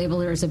people have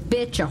labeled her as a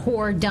bitch, a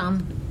whore,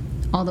 dumb.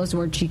 All those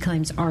words she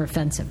claims are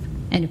offensive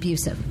and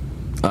abusive.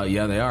 Oh,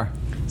 yeah, they are.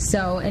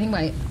 So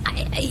anyway,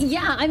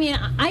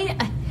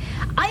 I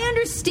I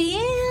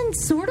understand,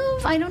 sort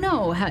of. I don't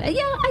know.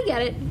 I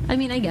get it. I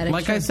mean, I get it.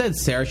 Like I said,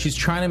 Sarah, she's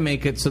trying to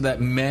make it so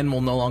that men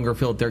will no longer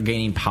feel that they're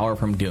gaining power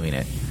from doing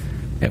it.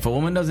 If a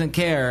woman doesn't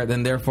care,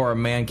 then therefore a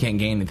man can't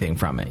gain anything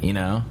from it, you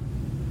know?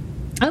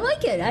 I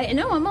like it.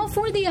 I'm all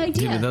for the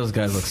idea. Dude, those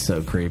guys look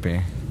so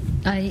creepy.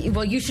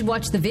 Well, you should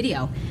watch the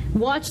video.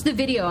 Watch the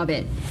video of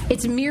it.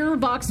 It's mirror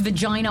box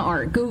vagina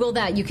art. Google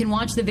that. You can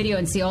watch the video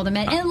and see all the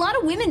men. And a lot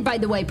of women, by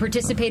the way,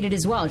 participated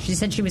as well. She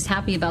said she was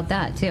happy about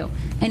that, too.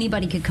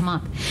 Anybody could come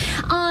up.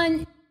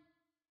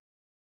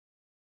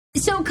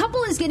 So a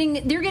couple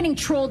they're getting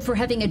trolled for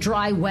having a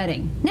dry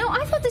wedding. Now,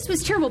 I thought this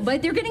was terrible,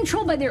 but they're getting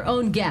trolled by their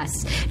own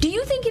guests. Do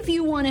you think if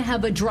you want to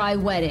have a dry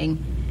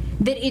wedding,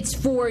 that it's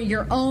for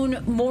your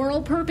own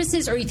moral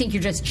purposes, or you think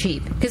you're just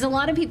cheap? Because a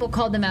lot of people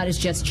called them out as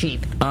just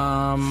cheap.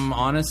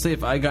 Honestly,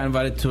 if I got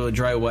invited to a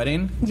dry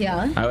wedding,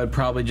 I would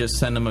probably just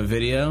send them a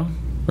video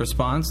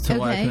response to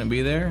why I couldn't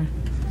be there.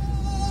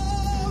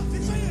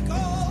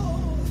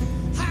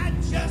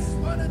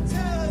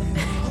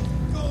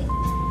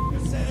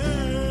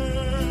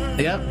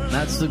 Yep,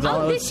 that's all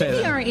I would say. This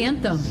should be our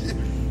anthem.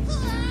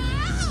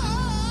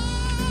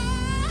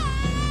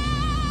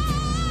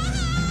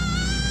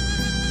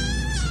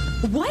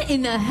 What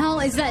in the hell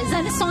is that? Is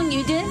that a song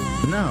you did?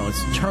 No,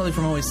 it's Charlie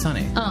from Always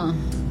Sunny. Oh.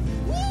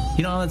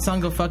 You know that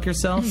song, Go Fuck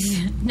Yourself?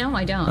 No,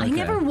 I don't. Okay. I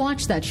never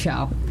watched that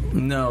show.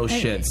 No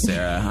shit,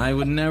 Sarah. I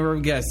would never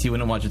have guessed you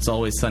wouldn't watch It's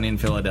Always Sunny in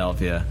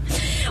Philadelphia.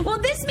 Well,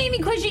 this made me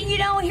question,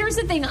 here's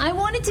the thing. I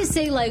wanted to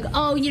say,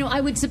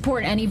 I would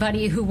support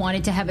anybody who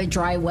wanted to have a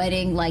dry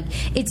wedding. Like,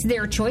 it's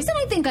their choice, and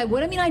I think I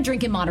would. I mean, I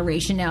drink in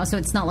moderation now, so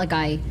it's not like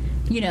I...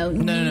 need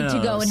to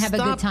go and have a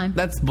good time.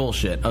 That's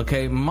bullshit,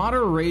 okay?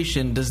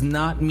 Moderation does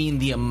not mean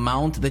the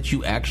amount that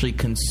you actually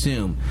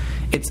consume.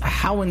 It's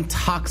how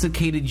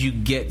intoxicated you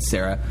get,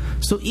 Sarah.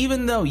 So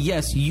even though,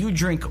 yes, you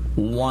drink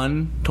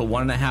 1 to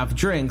 1.5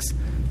 drinks,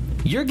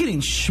 you're getting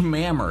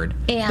schmammered.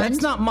 And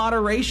that's not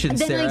moderation,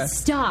 then Sarah. I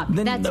stop.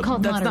 That's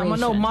called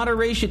moderation.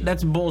 Moderation,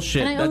 that's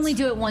bullshit. And I only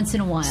do it once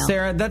in a while.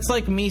 Sarah, that's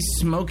like me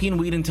smoking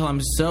weed until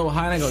I'm so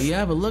high and I go,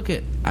 yeah, but look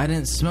I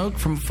didn't smoke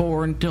from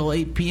 4 until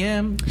 8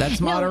 p.m. That's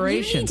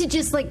moderation. You need to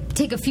just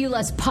take a few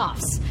less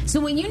puffs.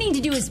 So what you need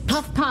to do is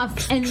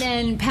puff and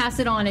then pass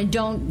it on and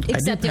don't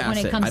accept it when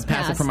it comes past. I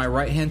pass it from my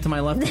right hand to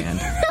my left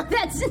hand.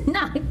 That's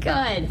not good.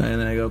 And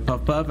then I go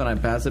puff and I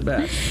pass it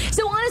back.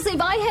 So honestly,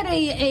 if I had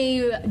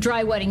a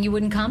dry wedding, you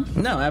wouldn't come?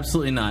 No,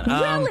 absolutely not.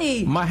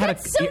 Really?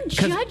 That's so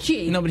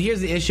judgy. No, but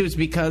here's the issue. It's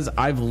because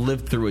I've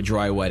lived through a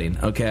dry wedding,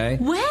 okay?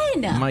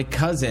 When? My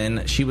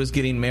cousin, she was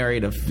getting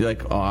married, I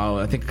think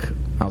I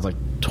was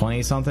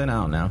 20-something, I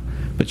don't know.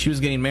 But she was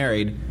getting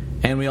married,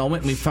 and we all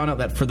went and we found out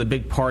that for the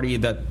big party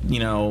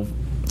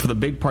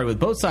with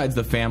both sides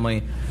of the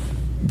family,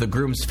 the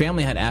groom's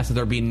family had asked that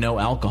there be no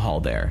alcohol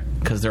there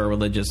because they're a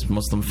religious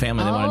Muslim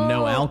family. They wanted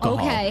no alcohol.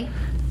 Okay.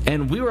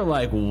 And we were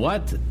like,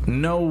 what?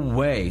 No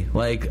way.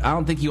 I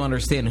don't think you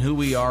understand who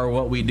we are,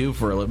 what we do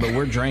for a living, but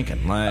we're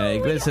drinking.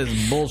 This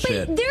is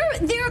bullshit.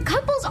 But their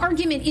couple's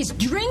argument is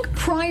drink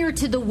prior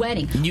to the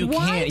wedding.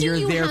 Why do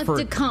you have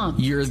to come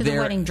to the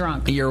wedding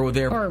drunk? You're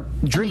there.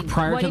 Drink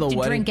prior to the wedding. Why do you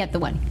have to drink at the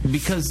wedding?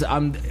 Because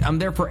I'm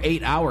there for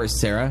 8 hours,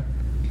 Sarah.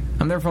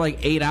 I'm there for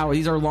 8 hours.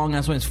 These are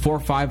long-ass weddings. 4 or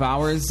 5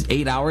 hours,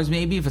 8 hours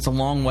maybe, if it's a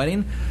long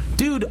wedding.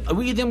 Dude, I'm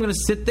going to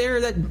sit there?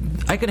 That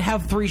I could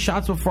have 3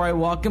 shots before I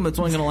walk in, but it's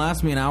only going to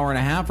last me an hour and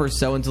a half or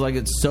so until I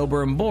get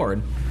sober and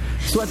bored.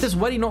 So at this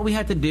wedding, you know what we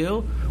had to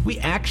do? We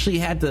actually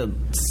had to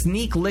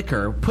sneak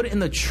liquor, put it in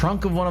the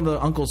trunk of one of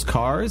the uncle's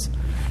cars,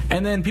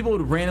 and then people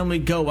would randomly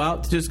go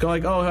out to just go I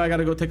got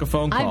to go take a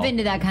phone call. I've been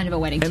to that kind of a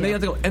wedding, too. They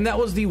had to go, and that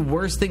was the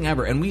worst thing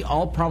ever. And we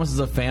all promised as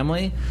a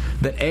family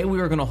that, A, we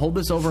were going to hold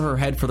this over her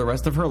head for the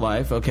rest of her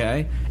life,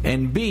 okay?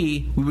 And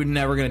B, we were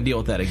never going to deal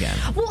with that again.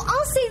 Well,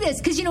 I'll say this,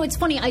 because, it's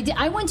funny.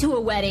 I went to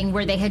a wedding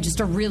where they had just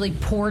a really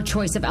poor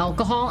choice of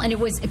alcohol, and it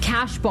was a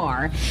cash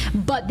bar,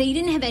 but they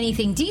didn't have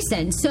anything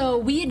decent. So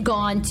we had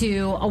gone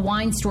to a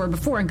wine store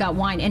before and got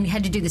wine and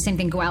had to do the same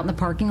thing, go out in the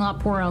parking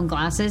lot, pour our own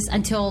glasses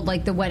until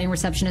the wedding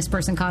receptionist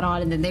person caught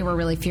on, and then they were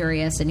really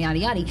furious and yada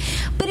yada.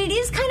 But it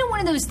is kind of one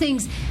of those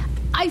things.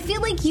 I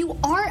feel like you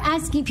are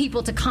asking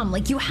people to come.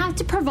 You have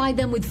to provide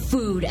them with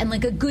food and a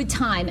good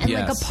time and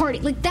a party.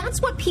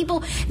 That's what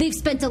people, they've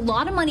spent a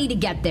lot of money to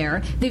get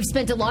there. They've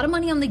spent a lot of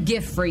money on the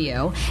gift for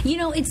you.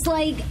 It's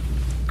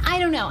I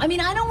don't know. I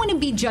mean, I don't want to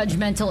be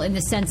judgmental in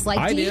the sense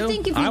do you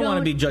think if you I want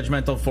to be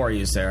judgmental for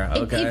you, Sarah.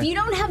 Okay. If you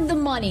don't have the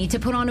money to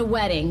put on a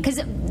wedding, because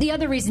the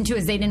other reason too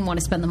is they didn't want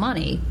to spend the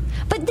money.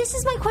 But this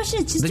is my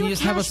question: it's just then you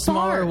just have a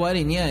smaller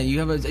wedding. Yeah,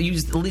 you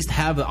just at least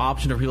have the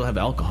option for people to have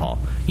alcohol.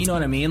 You know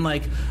what I mean?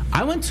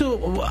 I went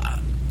to.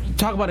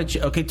 Talk about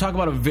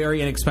a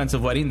very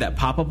inexpensive wedding, that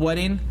pop-up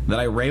wedding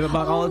that I rave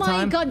about all the time.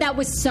 Oh my God, that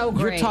was so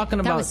great. You're talking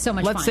about, that was so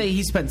much let's fun. say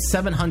he spent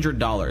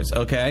 $700,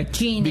 okay?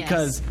 Genius.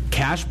 Because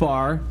cash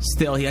bar,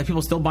 he had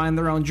people still buying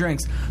their own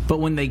drinks. But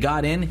when they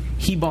got in,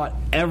 he bought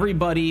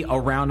everybody a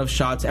round of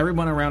shots,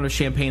 everyone a round of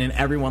champagne, and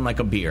everyone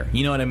a beer.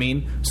 You know what I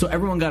mean? So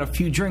everyone got a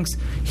few drinks.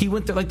 He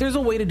went there, there's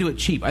a way to do it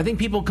cheap. I think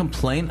people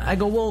complain. I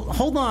go, well,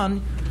 hold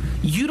on.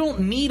 you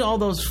don't need all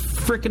those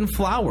freaking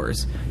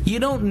flowers. You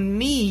don't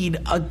need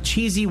a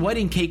cheesy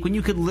wedding cake when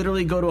you could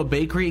literally go to a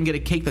bakery and get a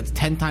cake that's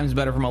 10 times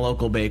better from a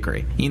local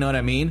bakery. You know what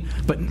I mean?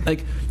 But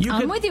like,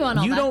 I'm with you on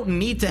all that. You don't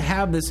need to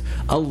have this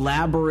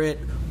elaborate,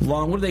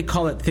 long, what do they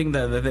call that thing?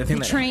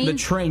 The train? The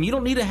train. You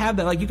don't need to have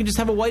that. Like, you can just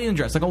have a wedding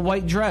dress, like a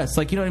white dress.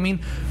 Like, you know what I mean?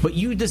 But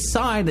you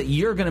decide that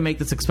you're going to make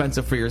this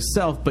expensive for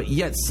yourself, but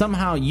yet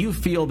somehow you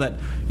feel that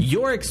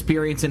your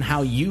experience and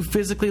how you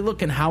physically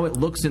look and how it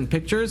looks in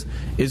pictures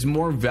is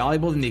more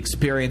valuable than the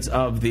experience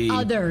of the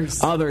others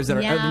that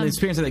are the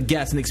experience of the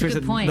guests and the experience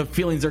of the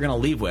feelings they're going to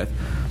leave with.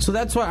 So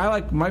that's why I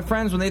like my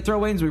friends when they throw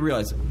weddings. We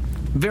realize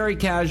very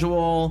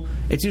casual.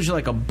 It's usually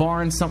like a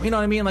barn, something. You know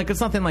what I mean? Like,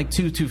 it's nothing like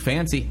too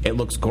fancy. It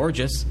looks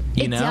gorgeous.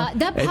 You know,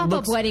 that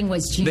pop-up wedding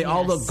was genius. They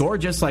all look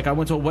gorgeous. Like, I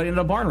went to a wedding in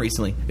a barn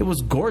recently. It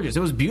was gorgeous.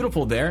 It was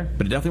beautiful there,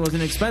 but it definitely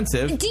wasn't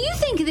expensive. Do you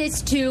think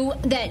this too?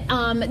 That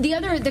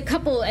the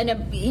couple end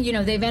up,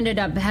 they've ended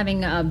up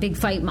having a big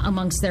fight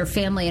amongst their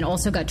family and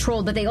also got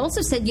trolled. But they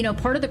also said,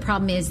 part of the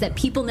problem is that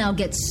people now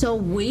get so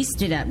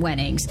wasted at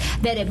weddings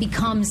that it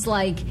becomes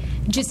like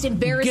just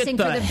embarrassing.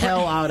 Get the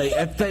hell out of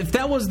it. If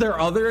that was their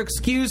other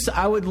excuse,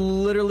 I would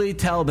literally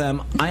tell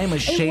them I am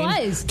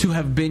ashamed to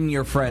have been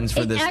your friends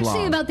for this long.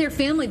 Actually, about their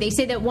family, they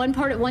say that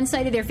one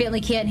side of their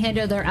family can't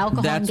handle their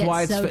alcohol. That's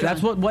why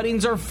that's what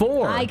weddings are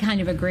for. I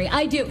kind of agree.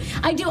 I do.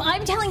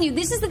 I'm telling you,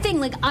 this is the thing.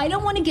 Like, I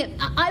don't want to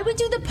I would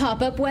do the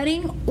pop-up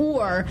wedding,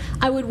 or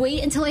I would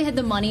wait until I had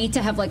the money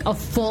to have like a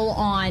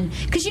full-on.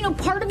 Because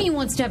part of me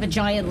wants to have a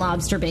giant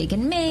lobster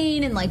bacon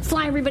main and like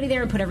fly everybody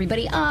there and put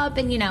everybody up.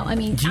 And I can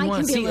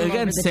be a little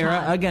again, over the Sarah.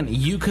 top. Again,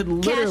 you could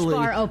literally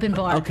cash bar, open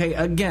bar. Okay,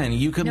 again,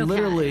 you could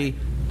literally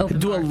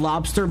do a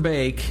lobster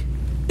bake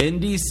in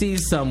D.C.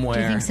 somewhere.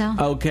 Do you think so?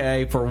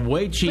 Okay, for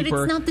way cheaper.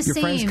 But it's not the your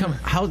same. Friends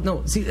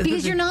come.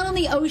 Because you're not on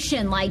the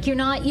ocean. Like, you're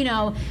not,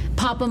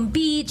 Popham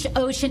Beach,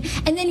 ocean.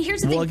 And then here's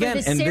the thing, for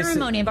the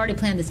ceremony, I've already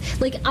planned this.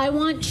 Like, I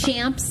want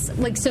champs,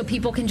 like, so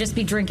people can just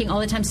be drinking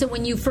all the time. So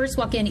when you first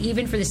walk in,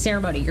 even for the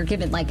ceremony, you're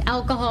given, like,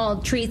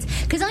 alcohol, treats.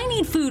 Because I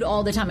need food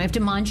all the time. I have to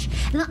munch.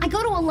 And I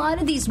go to a lot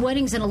of these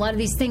weddings and a lot of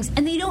these things,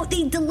 and they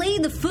delay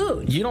the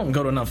food. You don't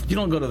go to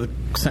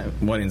the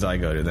weddings I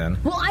go to then.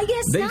 Well, I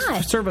guess not.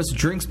 They serve us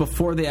drinks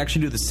before they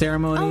actually do the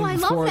ceremony. Oh, I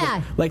love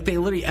that. Like, they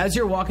literally, as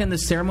you're walking the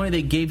ceremony,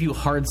 they gave you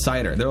hard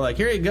cider. They're like,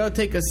 here you go,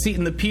 take a seat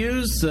in the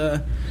pews,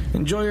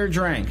 enjoy your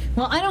drink.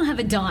 Well, I don't have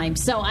a dime,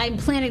 so I'm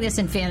planning this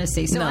in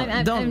fantasy. So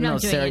I'm not doing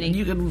Sarah, any.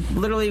 You could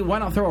literally, why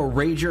not throw a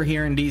rager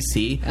here in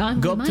D.C.,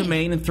 go up to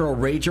Maine and throw a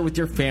rager with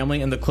your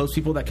family and the close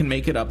people that can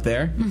make it up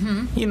there.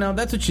 Mm-hmm.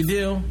 That's what you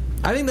do.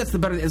 I think that's the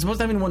better. As opposed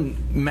to having one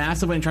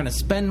massive way and trying to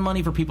spend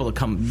money for people to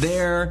come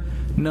there.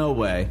 No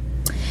way.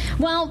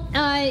 Well,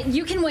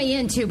 you can weigh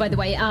in, too, by the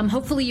way.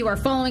 Hopefully you are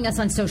following us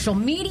on social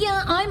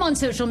media. I'm on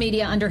social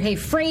media under Hey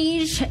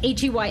Frase,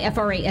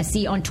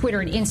 HEYFRASE on Twitter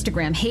and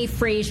Instagram. Hey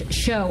Frase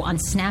Show on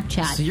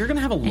Snapchat. So you're going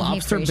to have a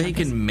lobster bake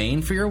in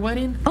Maine for your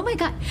wedding? Oh, my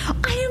God.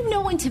 I have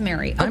no one to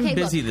marry. Okay, I'm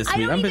busy this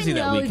week. I'm busy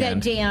that weekend. I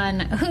don't even know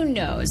that Dan, who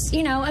knows?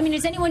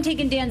 Is anyone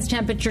taking Dan's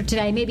temperature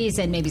today? Maybe he's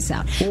in, maybe he's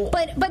out. Well,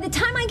 but by the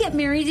time I get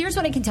married, here's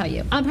what I can tell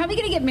you. I'm probably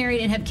going to get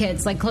married and have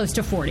kids, like, close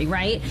to 40,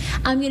 right?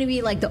 I'm going to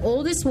be, like, the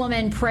oldest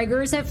woman,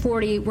 preggers at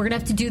 40. We're going to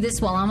have to do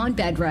this while I'm on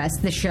bed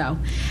rest, the show.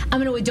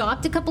 I'm going to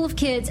adopt a couple of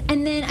kids,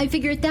 and then I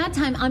figure at that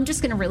time, I'm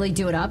just going to really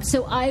do it up.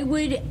 So I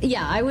would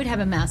have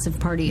a massive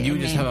party in Maine.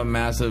 You just have a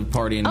massive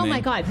party in Maine? Oh,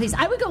 my God, please.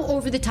 I would go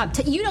over the top.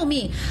 You know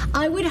me.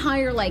 I would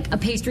hire, like, a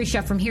pastry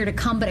chef from here to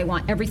come, but I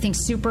want everything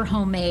super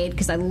homemade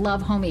because I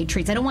love homemade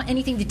treats. I don't want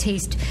anything to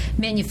taste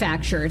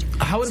manufactured.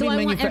 How would it be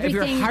manufactured? If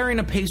you're hiring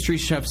a pastry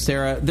chef,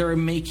 Sarah, they're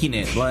making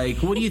it. Like,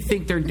 what do you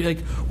think they're doing?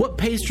 Like, what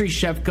pastry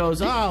chef goes,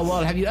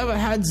 have you ever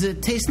had the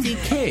tasty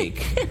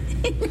cake?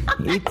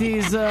 It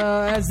is,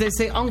 as they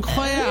say,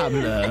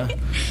 incroyable.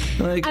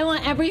 Like, I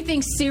want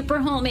everything super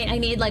homemade. I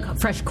need, like,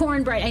 fresh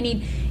cornbread. I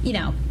need,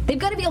 they've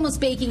got to be almost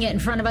baking it in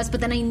front of us,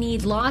 but then I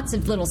need lots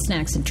of little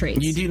snacks and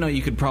treats. You do know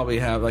you could probably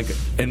have, like,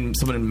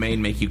 someone in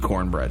Maine make you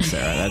cornbread,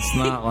 Sarah. That's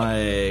not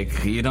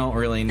like, you don't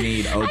really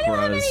need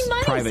Oprah's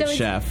private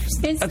chef.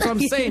 That's what I'm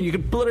saying. You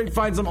could literally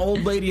find some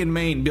old lady in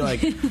Maine and be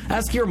like,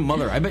 ask your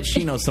mother. I bet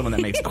she knows someone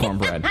that makes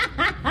cornbread.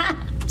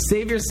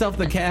 Save yourself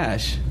the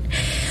cash.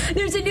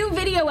 There's a new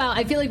video out.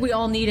 I feel like we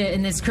all need it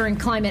in this current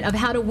climate of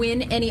how to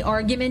win any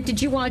argument.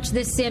 Did you watch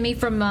this, Sammy,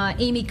 from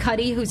Amy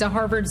Cuddy, who's a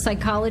Harvard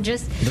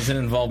psychologist? Does it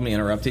involve me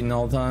interrupting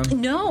all the time?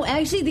 No,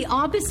 actually the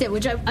opposite,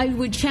 which I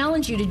would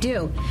challenge you to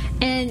do.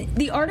 And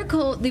the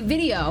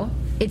video,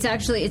 it's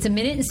a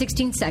minute and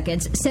 16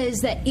 seconds,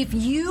 says that if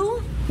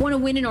you want to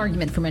win an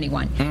argument from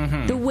anyone,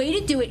 the way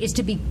to do it is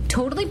to be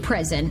totally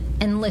present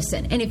and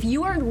listen. And if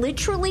you are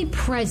literally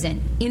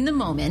present in the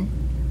moment,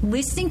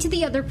 listening to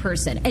the other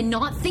person and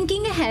not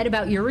thinking ahead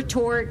about your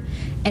retort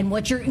and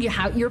what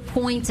your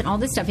points and all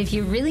this stuff, if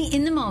you're really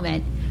in the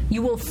moment,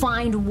 you will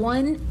find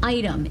one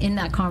item in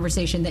that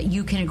conversation that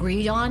you can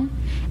agree on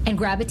and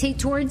gravitate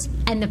towards,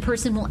 and the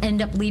person will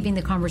end up leaving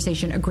the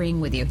conversation agreeing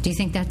with you. Do you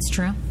think that's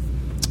true?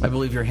 I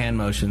believe your hand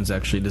motions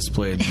actually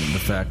displayed the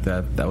fact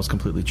that was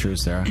completely true,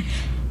 Sarah.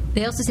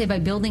 They also say by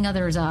building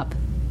others up,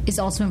 is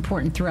also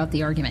important throughout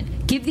the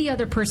argument. Give the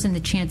other person the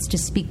chance to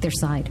speak their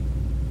side.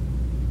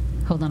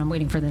 Hold on, I'm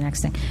waiting for the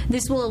next thing.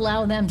 This will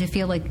allow them to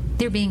feel like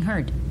they're being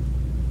heard.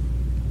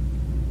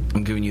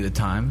 I'm giving you the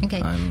time.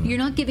 Okay. You're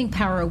not giving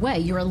power away.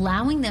 You're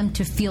allowing them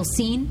to feel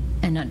seen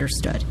and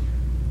understood.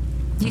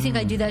 Do you think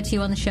I do that to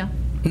you on the show?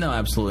 No,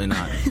 absolutely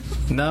not.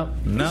 No.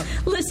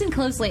 Listen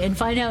closely and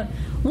find out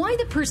why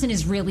the person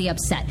is really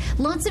upset.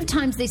 Lots of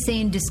times they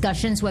say in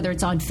discussions, whether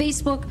it's on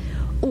Facebook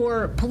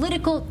or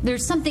political,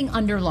 there's something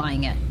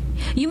underlying it.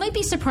 You might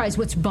be surprised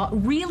what's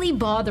really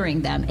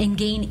bothering them and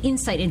gain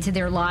insight into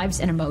their lives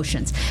and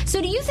emotions.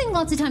 So do you think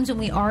lots of times when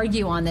we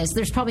argue on this,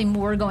 there's probably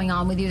more going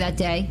on with you that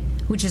day,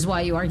 which is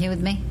why you argue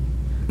with me?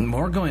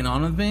 More going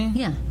on with me?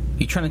 Yeah.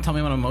 You trying to tell me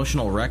I'm an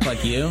emotional wreck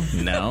like you?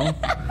 No.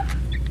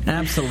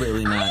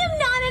 Absolutely not. I am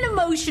not an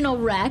emotional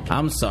wreck.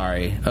 I'm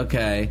sorry.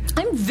 Okay.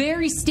 I'm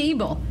very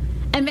stable.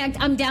 In fact,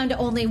 I'm down to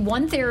only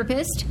one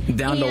therapist.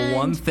 Down to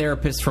one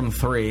therapist from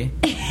 3.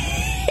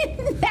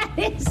 That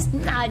is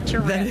not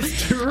true. That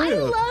is true. I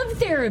love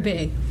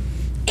therapy.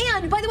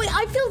 And by the way,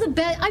 I feel the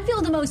best. I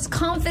feel the most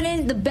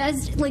confident, the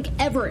best,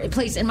 ever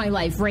place in my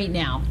life right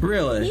now.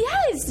 Really?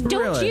 Yes.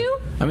 Don't you?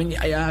 I mean,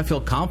 yeah, I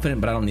feel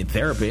confident, but I don't need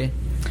therapy.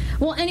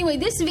 Well, anyway,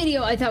 this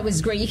video I thought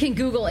was great. You can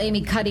Google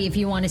Amy Cuddy if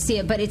you want to see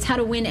it, but it's how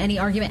to win any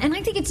argument. And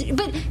I think it's...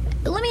 But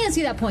let me ask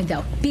you that point,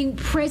 though. Being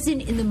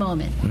present in the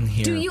moment.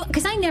 Do you...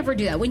 Because I never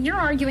do that. When you're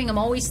arguing, I'm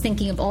always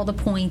thinking of all the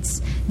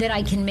points that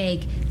I can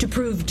make to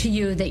prove to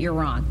you that you're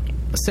wrong.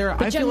 Sarah,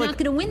 but I'm not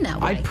going to win that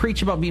way. I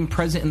preach about being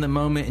present in the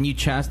moment, and you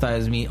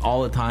chastise me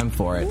all the time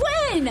for it.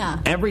 When?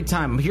 Every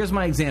time. Here's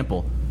my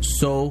example.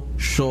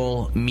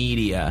 Social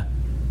media.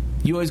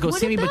 You always go,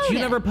 Sammy, but you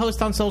never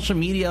post on social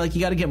media. Like, you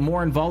got to get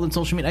more involved in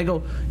social media. I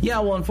go, yeah,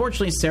 well,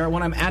 unfortunately, Sarah,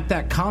 when I'm at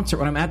that concert,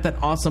 when I'm at that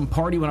awesome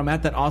party, when I'm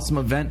at that awesome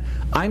event,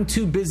 I'm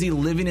too busy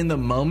living in the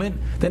moment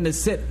than to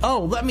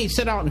let me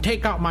sit out and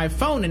take out my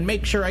phone and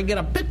make sure I get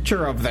a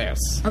picture of this.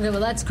 Okay, well,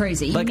 that's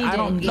crazy. You need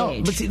to engage.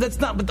 No, but see, that's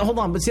not, but hold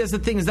on. But see, that's the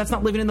thing is that's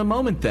not living in the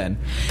moment then.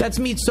 That's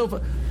me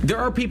there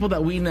are people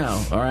that we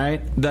know, all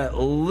right, that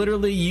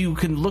literally you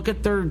can look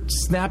at their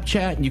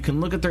Snapchat, you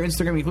can look at their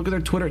Instagram, you can look at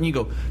their Twitter, and you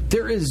go,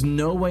 there is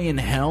no way in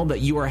hell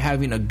that you are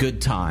having a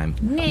good time.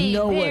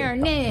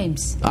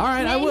 Names. All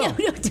right, I will.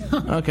 No,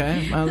 don't.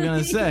 Okay, I was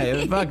gonna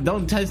say, fuck,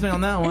 don't test me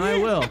on that one. I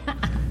will.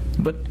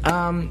 But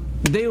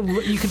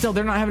you can tell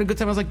they're not having a good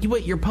time. I was like,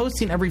 wait, you're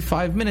posting every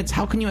 5 minutes.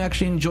 How can you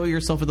actually enjoy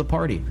yourself at the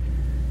party?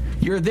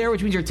 You're there,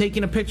 which means you're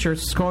taking a picture,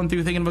 scrolling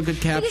through, thinking of a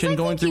good caption,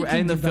 going through,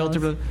 adding the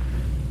filter.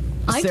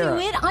 Sarah,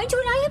 I do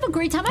it. I have a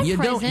great time. I'm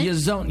present. You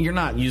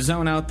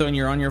zone out, though, and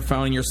you're on your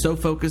phone, and you're so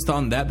focused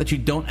on that you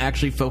don't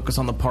actually focus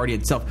on the party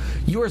itself.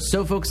 You are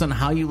so focused on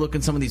how you look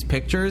in some of these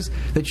pictures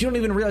that you don't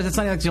even realize that's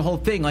not actually the whole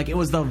thing. Like, it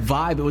was the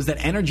vibe, it was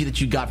that energy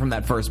that you got from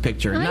that first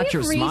picture, not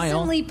your smile. I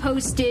recently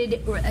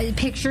posted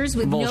pictures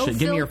with no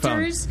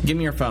filters. Give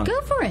me your phone.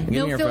 Go for it.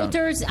 No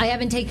filters. I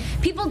haven't taken...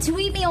 People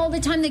tweet me all the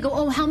time. They go,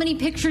 oh, how many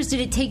pictures did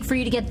it take for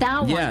you to get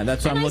that one? Yeah,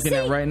 that's what I'm looking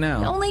at right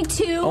now. Only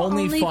 2.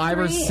 Only 5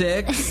 3. or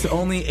 6.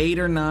 Only 8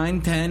 or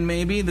 9, 10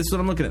 maybe. This is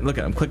what I'm looking at. Look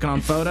at I'm clicking on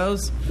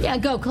photos. Yeah,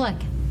 go click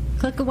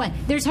away.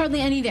 There's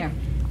hardly any there.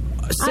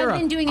 Sarah, I've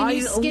been doing a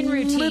new skin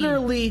routine. I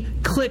literally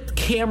clicked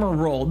camera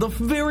roll. The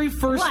very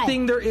first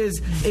thing there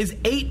is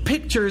 8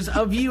 pictures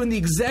of you in the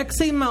exact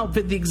same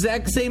outfit, the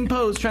exact same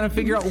pose, trying to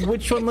figure out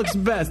which one looks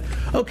best.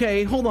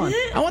 Okay, hold on.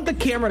 I want the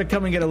camera to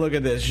come and get a look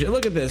at this.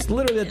 Look at this.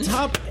 Literally the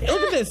top.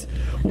 Look at this.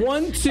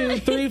 1, 2,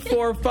 3,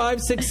 4,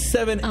 5, 6,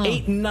 7,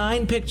 8,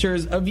 9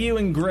 pictures of you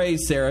in gray,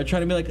 Sarah,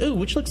 trying to be like, ooh,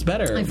 which looks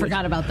better? I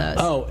forgot about those.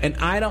 Oh, and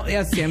I don't.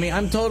 Yes, Sammy,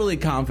 I'm totally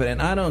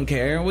confident. I don't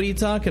care. What are you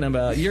talking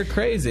about? You're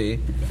crazy.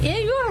 Yeah,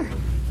 you are.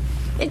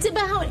 It's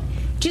about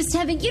just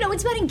having,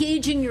 it's about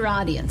engaging your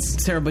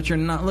audience. Sarah, but you're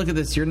not. Look at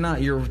this. You're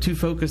not. You're too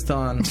focused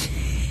on.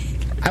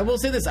 I will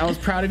say this. I was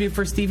proud of you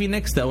for Stevie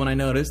Nicks, though, when I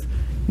noticed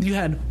you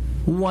had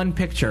one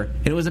picture.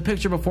 And it was a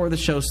picture before the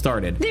show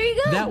started. There you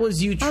go. That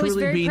was you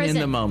truly being present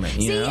in the moment.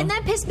 You know? And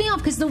that pissed me off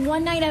because the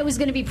one night I was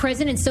going to be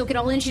present and soak it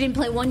all in, she didn't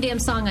play one damn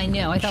song I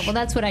knew. I thought, well,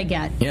 that's what I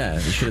get. Yeah,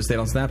 you should have stayed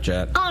on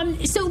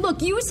Snapchat. So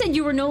look, you said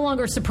you were no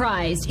longer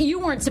surprised. You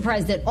weren't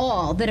surprised at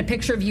all that a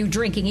picture of you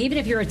drinking, even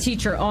if you're a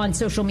teacher on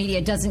social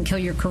media, doesn't kill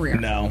your career.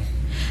 No.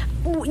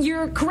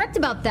 You're correct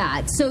about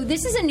that. So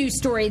this is a news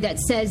story that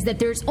says that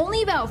there's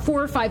only about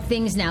 4 or 5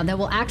 things now that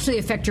will actually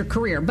affect your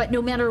career. But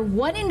no matter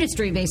what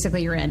industry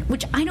basically you're in,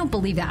 which I don't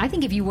believe that. I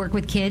think if you work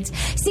with kids,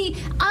 see,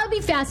 I'll be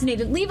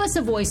fascinated. Leave us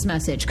a voice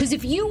message. Because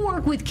if you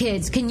work with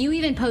kids, can you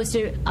even post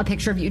a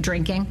picture of you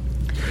drinking?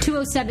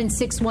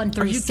 207-613-6695.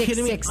 Are you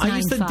kidding me? I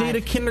used to date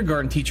a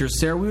kindergarten teacher,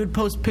 Sarah. We would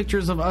post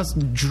pictures of us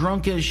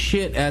drunk as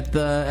shit at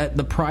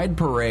the Pride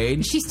Parade.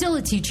 Is she still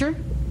a teacher?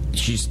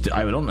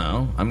 I don't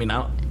know. I mean,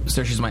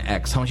 Sarah, she's my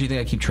ex. How much do you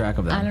think I keep track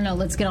of that? I don't know.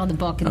 Let's get on the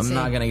book and see. I'm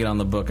not going to get on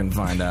the book and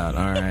find out.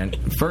 All right.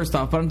 First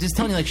off, but I'm just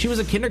telling you, like, she was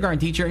a kindergarten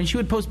teacher, and she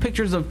would post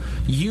pictures of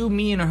you,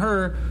 me, and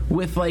her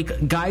with,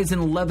 like, guys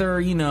in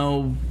leather,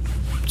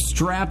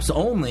 straps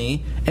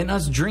only, and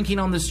us drinking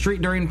on the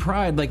street during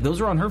Pride. Like, those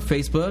are on her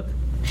Facebook.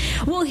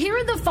 Well, here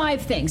are the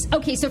 5 things.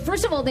 Okay, so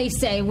first of all, they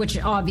say, which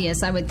is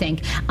obvious, I would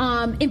think,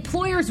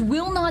 employers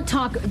will not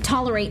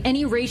tolerate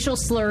any racial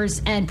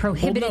slurs and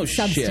prohibited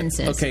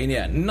substances. Shit. Okay,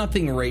 yeah,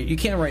 nothing you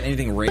can't write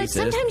anything racist. But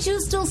sometimes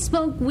you'll still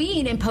smoke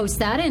weed and post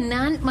that, and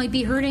that might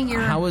be hurting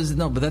your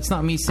but that's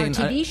not me saying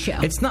TV show.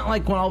 It's not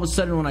like when all of a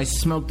sudden when I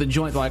smoke the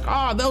joint, they're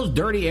like, those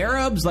dirty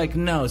Arabs. Like,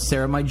 no,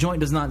 Sarah, my joint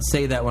does not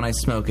say that when I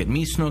smoke it.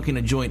 Me smoking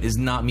a joint is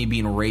not me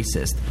being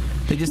racist.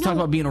 They just talk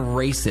about being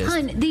racist.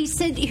 Hon, they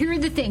said, here are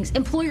the things.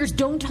 Employers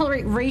don't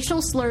tolerate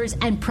racial slurs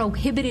and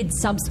prohibited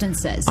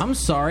substances. I'm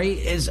sorry.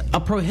 Is a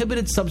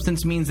prohibited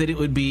substance means that it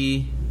would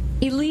be...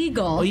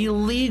 Illegal.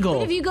 Illegal.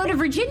 But if you go to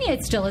Virginia,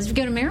 it still is. If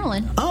you go to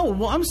Maryland. Oh,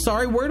 well, I'm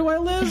sorry. Where do I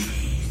live?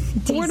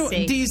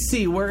 D.C.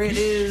 D.C., where it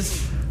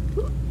is...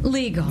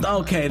 legal.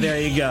 Okay,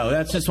 there you go.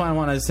 That's just what I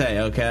want to say.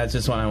 Okay, that's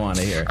just what I want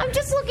to hear. I'm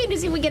just looking to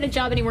see if we get a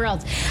job anywhere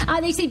else.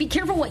 They say be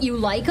careful what you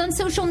like on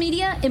social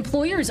media.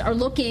 Employers are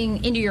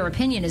looking into your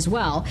opinion as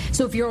well.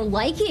 So if you're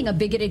liking a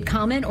bigoted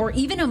comment or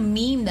even a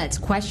meme that's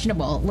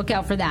questionable, look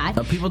out for that.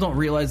 People don't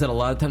realize that a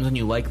lot of times when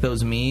you like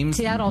those memes,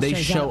 they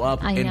show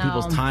up in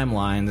people's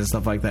timelines and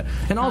stuff like that.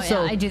 And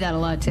also, I do that a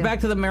lot too.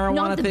 Back to the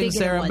marijuana thing,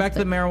 Sarah. Back to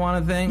the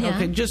marijuana thing. Yeah.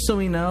 Okay, just so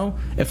we know,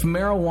 if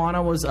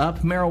marijuana was up,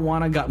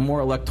 marijuana got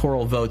more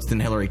electoral votes than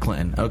Hillary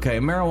Clinton. Okay,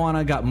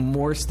 marijuana got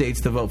more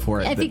states to vote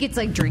for it. I think it's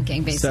like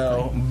drinking, basically.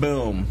 So,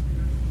 boom.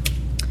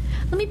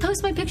 Let me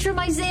post my picture of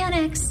my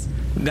Xanax.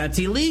 That's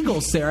illegal,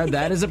 Sarah.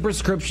 That is a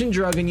prescription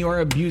drug, and you are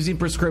abusing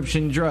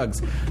prescription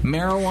drugs.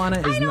 Marijuana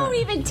is not... I don't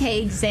even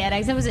take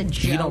Xanax. That was a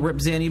joke. You don't rip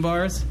Xanny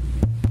bars?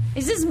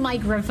 Is this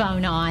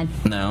microphone on?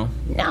 No.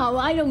 No,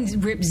 I don't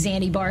rip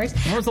Xanny bars.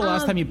 When was the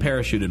last time you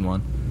parachuted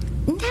one?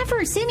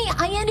 Never, Sammy.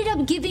 I ended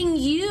up giving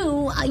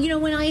you,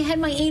 when I had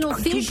my anal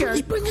fissure. Are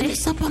you really bringing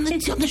this up on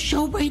the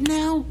show right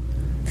now?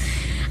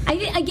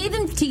 I gave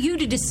them to you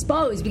to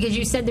dispose because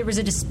you said there was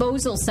a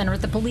disposal center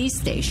at the police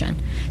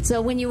station.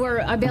 So when you were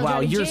about to go to jail... Wow,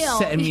 you're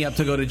setting me up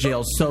to go to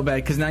jail so bad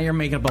because now you're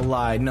making up a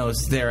lie. No,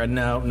 Sarah,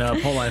 no,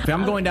 hold on. If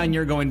I'm going down,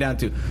 you're going down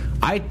too.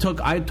 I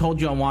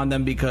told you I wanted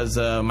them because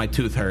my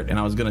tooth hurt and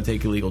I was going to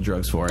take illegal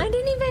drugs for it. I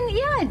didn't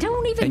even,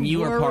 don't even And you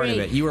were part of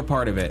it. You were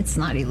part of it. It's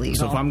not illegal.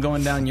 So if I'm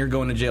going down, you're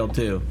going to jail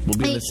too. We'll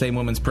be in the same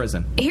women's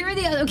prison. Here are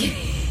the other...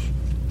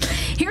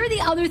 Here are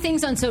the other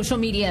things on social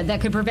media that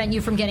could prevent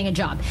you from getting a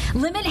job.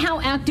 Limit how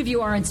active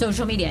you are on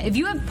social media. If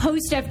you have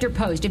post after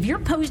post, if you're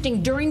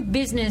posting during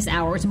business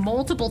hours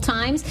multiple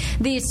times,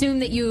 they assume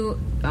that you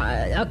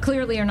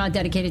clearly are not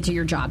dedicated to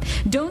your job.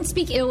 Don't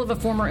speak ill of a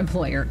former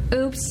employer.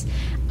 Oops.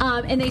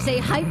 And they say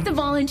hype the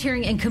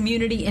volunteering and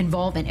community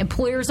involvement.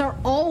 Employers are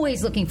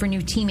always looking for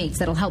new teammates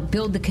that'll help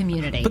build the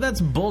community. But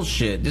that's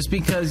bullshit. Just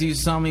because you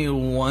saw me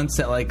once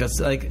at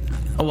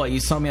you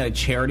saw me at a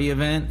charity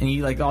event and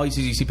you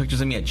see pictures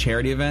of me at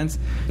charity events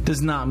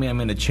does not mean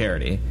I'm into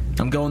charity.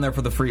 I'm going there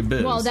for the free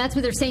booze. Well, that's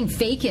what they're saying.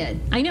 Fake it.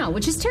 I know,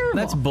 which is terrible.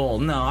 That's bull.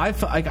 No, I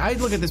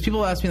look at this.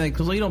 People ask me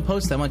because you don't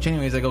post that much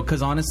anyways. I go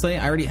because honestly,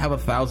 I already have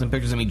 1,000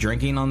 pictures of me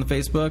drinking on the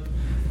Facebook.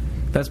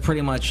 That's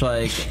pretty much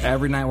like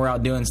every night we're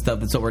out doing stuff.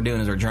 That's what we're doing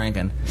is we're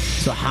drinking.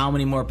 So how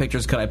many more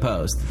pictures could I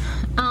post?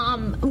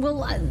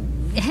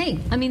 Hey,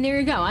 there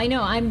you go. I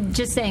know. I'm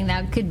just saying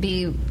that could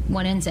be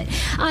one insight.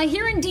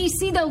 Here in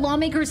D.C., though,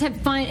 lawmakers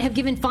have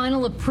given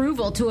final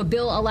approval to a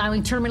bill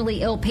allowing terminally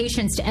ill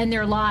patients to end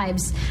their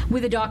lives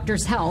with a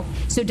doctor's help.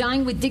 So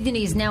dying with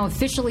dignity is now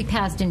officially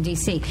passed in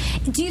D.C.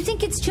 Do you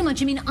think it's too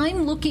much?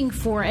 I'm looking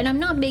for, and I'm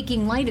not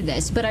making light of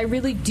this, but I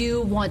really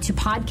do want to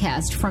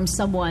podcast from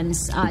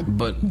someone's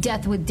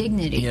death with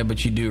dignity. Yeah,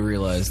 but you do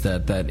realize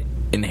that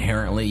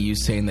inherently you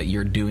saying that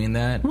you're doing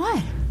that.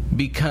 What?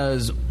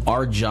 Because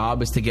our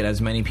job is to get as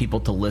many people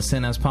to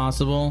listen as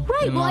possible.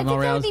 Right, I think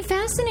that would be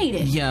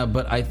fascinating. Yeah,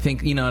 but I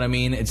think, you know what I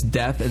mean? It's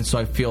death, and so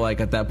I feel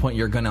like at that point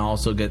you're going to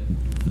also get...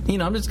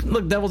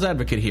 look, devil's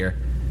advocate here.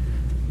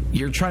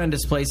 You're trying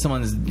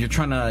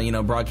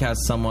to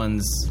broadcast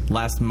someone's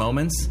last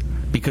moments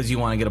because you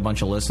want to get a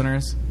bunch of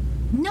listeners.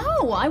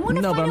 No, I want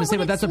to. No, but I'm just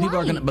saying. But that's what people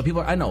are going to. But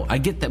people, I know, I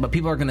get that. But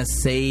people are going to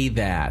say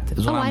that.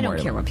 Is what I'm I don't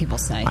care what people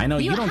say. I know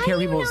you don't care.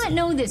 People. How do you not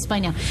know this by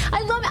now?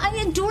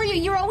 I adore you.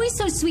 You're always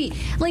so sweet.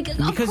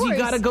 Because you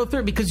got to go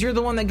through it. Because you're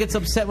the one that gets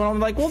upset when I'm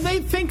like, well, they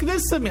think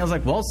this of me. I was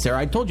like, well, Sarah,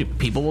 I told you,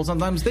 people will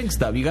sometimes think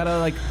stuff. You got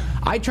to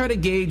I try to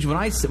gauge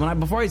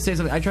before I say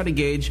something. I try to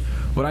gauge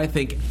what I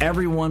think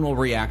everyone will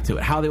react to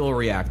it, how they will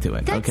react to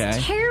it.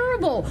 That's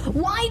terrible.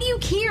 Why do you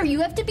care?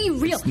 You have to be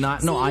real. It's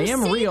not. No, I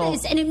am real.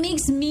 And it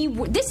makes me.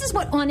 This is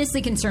what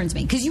honestly concerns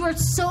me because you are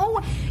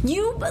so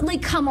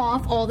come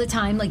off all the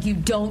time like you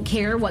don't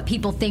care what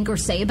people think or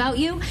say about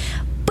you.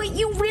 But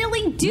you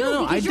really do.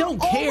 No, I don't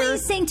care. You're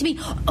always saying to me,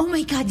 "Oh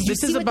my God, did you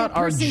see what that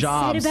person said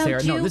about you?" This is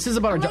about our jobs, Sarah. No, this is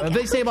about our jobs. If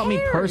they say about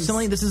me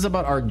personally, this is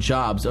about our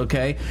jobs,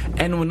 okay?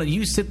 And when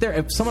you sit there,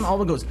 if someone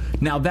always goes,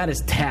 "Now that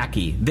is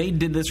tacky. They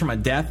did this from a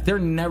death. They're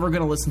never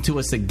going to listen to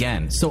us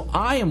again." So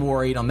I am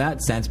worried on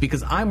that sense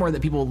because I'm worried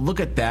that people will look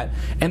at that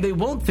and they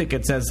won't think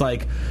it's as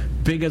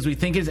big as we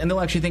think it is, and they'll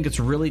actually think it's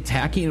really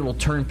tacky and it will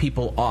turn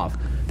people off.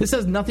 This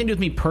has nothing to do with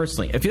me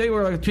personally. If they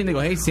were between, they go,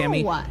 hey,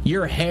 Sammy,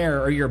 your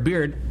hair or your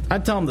beard,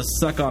 I'd tell them to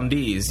suck on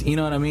D's. You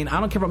know what I mean?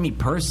 I don't care about me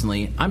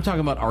personally. I'm talking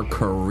about our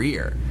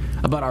career,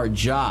 about our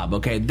job.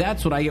 Okay,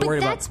 that's what I get worried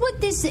about.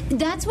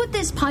 That's what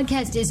this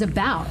podcast is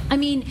about. I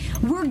mean,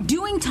 we're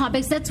doing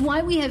topics. That's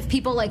why we have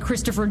people like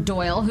Christopher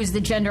Doyle, who's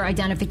the gender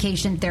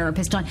identification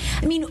therapist, on.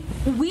 I mean,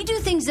 we do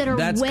things that are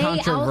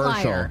way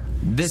outlier.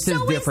 This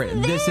is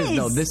different.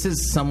 This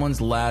is someone's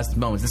last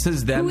moments. This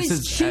is them. Who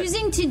is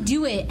choosing to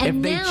do it,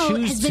 and now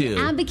has been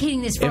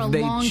advocating this for a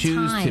long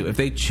time. If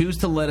they choose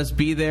to let us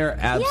be there,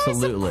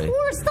 absolutely. Yes, of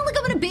course. It's not like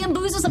I'm going to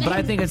bamboozle something. But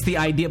I think it's the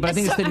idea. But I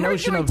think it's the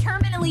notion of.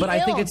 But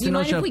I think it's the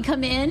notion of. If we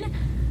come in.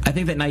 I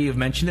think that now you've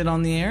mentioned it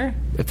on the air.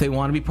 If they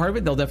want to be part of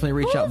it, they'll definitely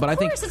reach out. But I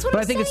think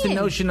it's the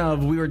notion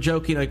of we were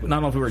joking. Like, I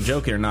don't know if we were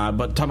joking or not,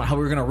 but talking about how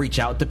we were going to reach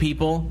out to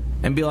people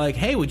and be like,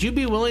 "Hey, would you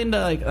be willing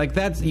to like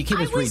that's you can't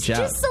just reach out."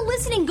 I was just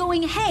soliciting,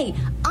 going, "Hey,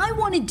 I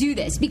want to do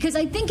this because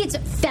I think it's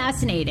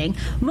fascinating."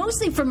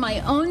 Mostly from my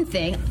own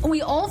thing.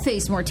 We all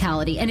face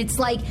mortality, and it's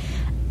like,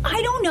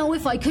 I don't know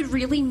if I could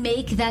really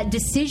make that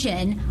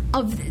decision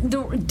of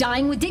the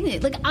dying with dignity.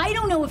 Like, I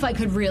don't know if I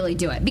could really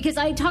do it because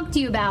I talked to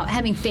you about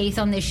having faith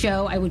on this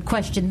show. I would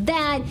question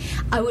that.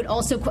 I would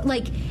also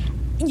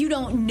you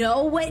don't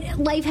know what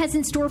life has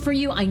in store for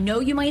you. I know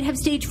you might have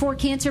stage 4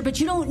 cancer,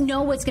 but you don't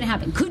know what's going to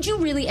happen. Could you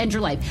really end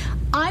your life?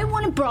 I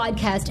want to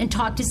broadcast and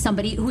talk to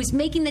somebody who is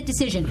making that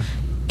decision.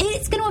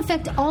 It's going to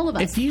affect all of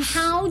us.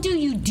 How do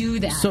you do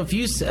that? So if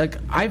you,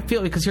 I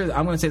feel, because here,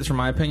 I'm going to say this from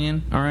my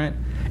opinion, all right?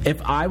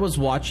 If I was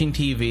watching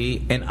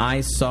TV and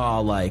I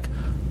saw, like,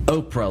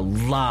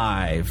 Oprah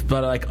live,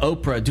 but, like,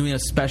 Oprah doing a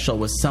special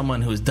with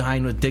someone who's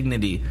dying with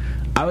dignity,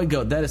 I would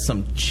go, that is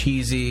some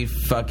cheesy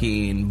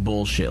fucking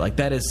bullshit. Like,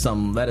 that is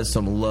some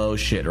low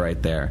shit right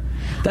there.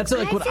 That's,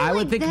 like, what I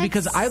would think,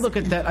 because I look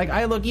at that, like,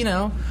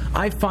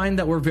 I find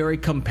that we're very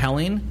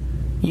compelling.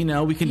 You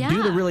know, we can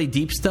do the really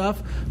deep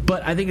stuff,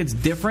 but I think it's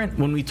different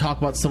when we talk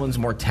about someone's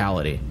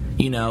mortality.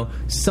 You know,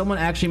 someone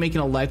actually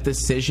making a life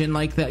decision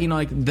like that, you know,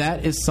 like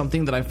that is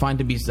something that I find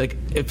to be, like,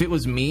 if it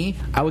was me,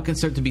 I would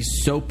consider it to be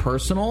so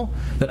personal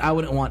that I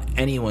wouldn't want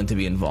anyone to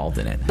be involved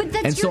in it. But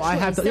that's and your so choice. I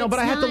have to,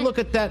 I have to look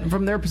at that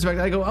from their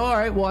perspective. I go, all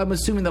right, well, I'm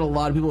assuming that a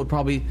lot of people would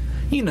probably,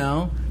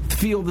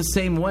 feel the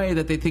same way,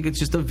 that they think it's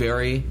just a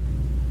very,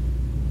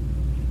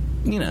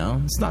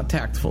 it's not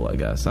tactful, I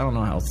guess. I don't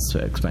know how else to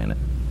explain it.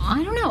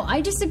 I don't know.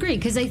 I disagree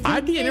because I think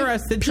I'd be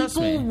interested.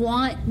 People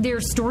want their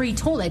story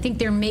told. I think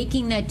they're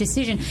making that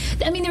decision.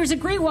 I mean, there's a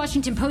great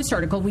Washington Post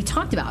article we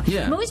talked about.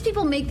 Yeah. Most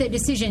people make that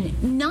decision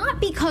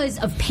not because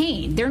of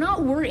pain. They're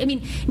not worried. I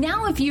mean,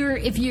 now if you're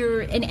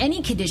in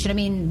any condition, I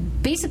mean,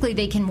 basically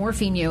they can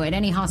morphine you at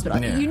any hospital.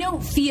 Yeah. You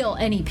don't feel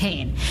any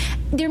pain.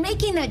 They're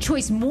making that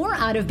choice more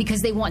out of because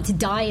they want to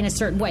die in a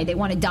certain way. They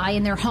want to die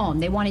in their home.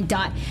 They want to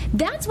die.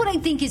 That's what I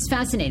think is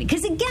fascinating.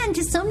 Because again,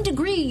 to some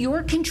degree,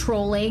 you're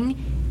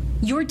controlling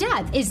your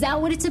death. Is that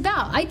what it's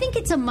about? I think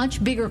it's a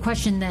much bigger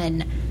question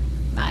than,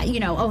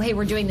 hey,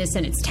 we're doing this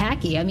and it's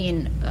tacky. I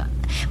mean,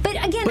 but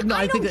again,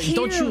 I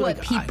don't care what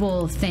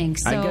people think.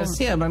 So. I guess,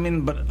 yeah,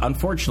 but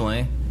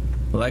unfortunately,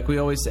 like we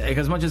always say,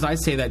 as much as I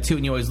say that too,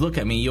 and you always look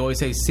at me, you always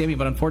say, Sammy,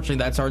 but unfortunately,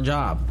 that's our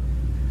job.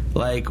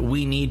 Like,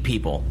 we need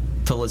people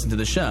to listen to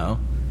the show,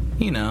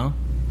 When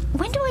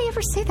do I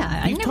ever say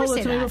that? I never say that. You've told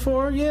it to me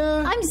before,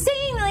 yeah. I'm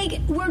saying,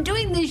 like, we're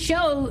doing this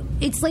show,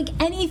 it's like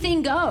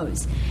anything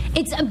goes.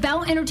 It's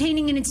about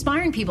entertaining and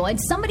inspiring people. And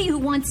somebody who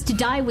wants to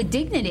die with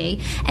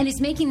dignity and is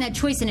making that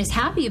choice and is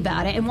happy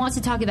about it and wants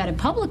to talk about it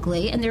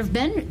publicly, and there have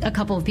been a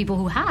couple of people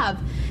who have,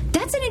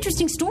 that's an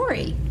interesting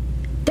story.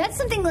 That's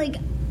something, like,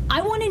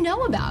 I want to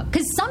know about.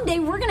 Because someday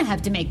we're going to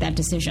have to make that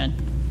decision.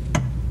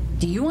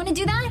 Do you want to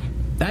do that?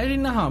 I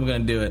didn't know how I'm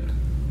going to do it.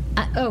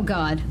 Oh,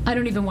 God. I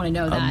don't even want to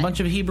know that. A bunch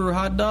of Hebrew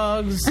hot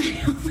dogs.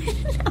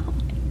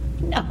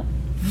 No.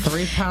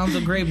 3 pounds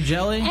of grape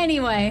jelly.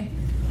 Anyway,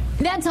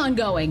 that's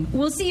ongoing.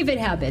 We'll see if it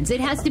happens. It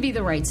has to be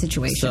the right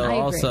situation. So, I agree.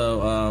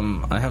 Also,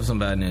 I have some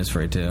bad news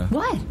for you, too.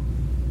 What?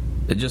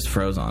 It just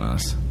froze on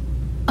us.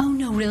 Oh,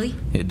 no, really?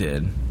 It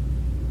did.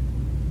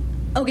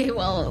 Okay,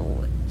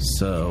 well...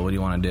 So, what do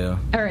you want to do?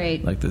 All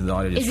right. Like, the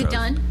audio just Is froze. it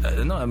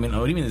done? No,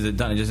 what do you mean, is it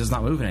done? It's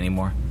not moving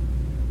anymore.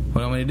 What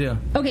do you want me to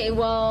do? Okay,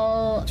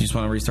 well... Do you just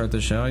want to restart the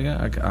show? I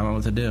don't know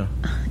what to do.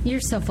 You're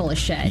so full of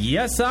shit.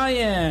 Yes, I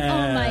am.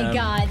 Oh, my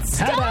God.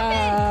 Stop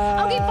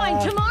it. Okay,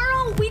 fine.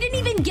 Tomorrow, we didn't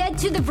even get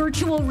to the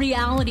virtual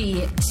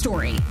reality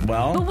story.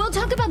 Well... But we'll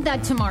talk about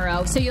that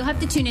tomorrow, so you'll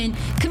have to tune in.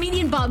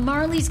 Comedian Bob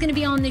Marley's going to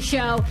be on the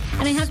show.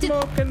 And I have to...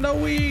 Smoking the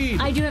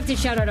weed. I do have to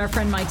shout out our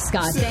friend Mike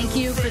Scott. Thank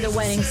you for the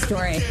wedding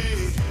story.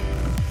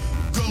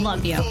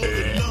 Love you.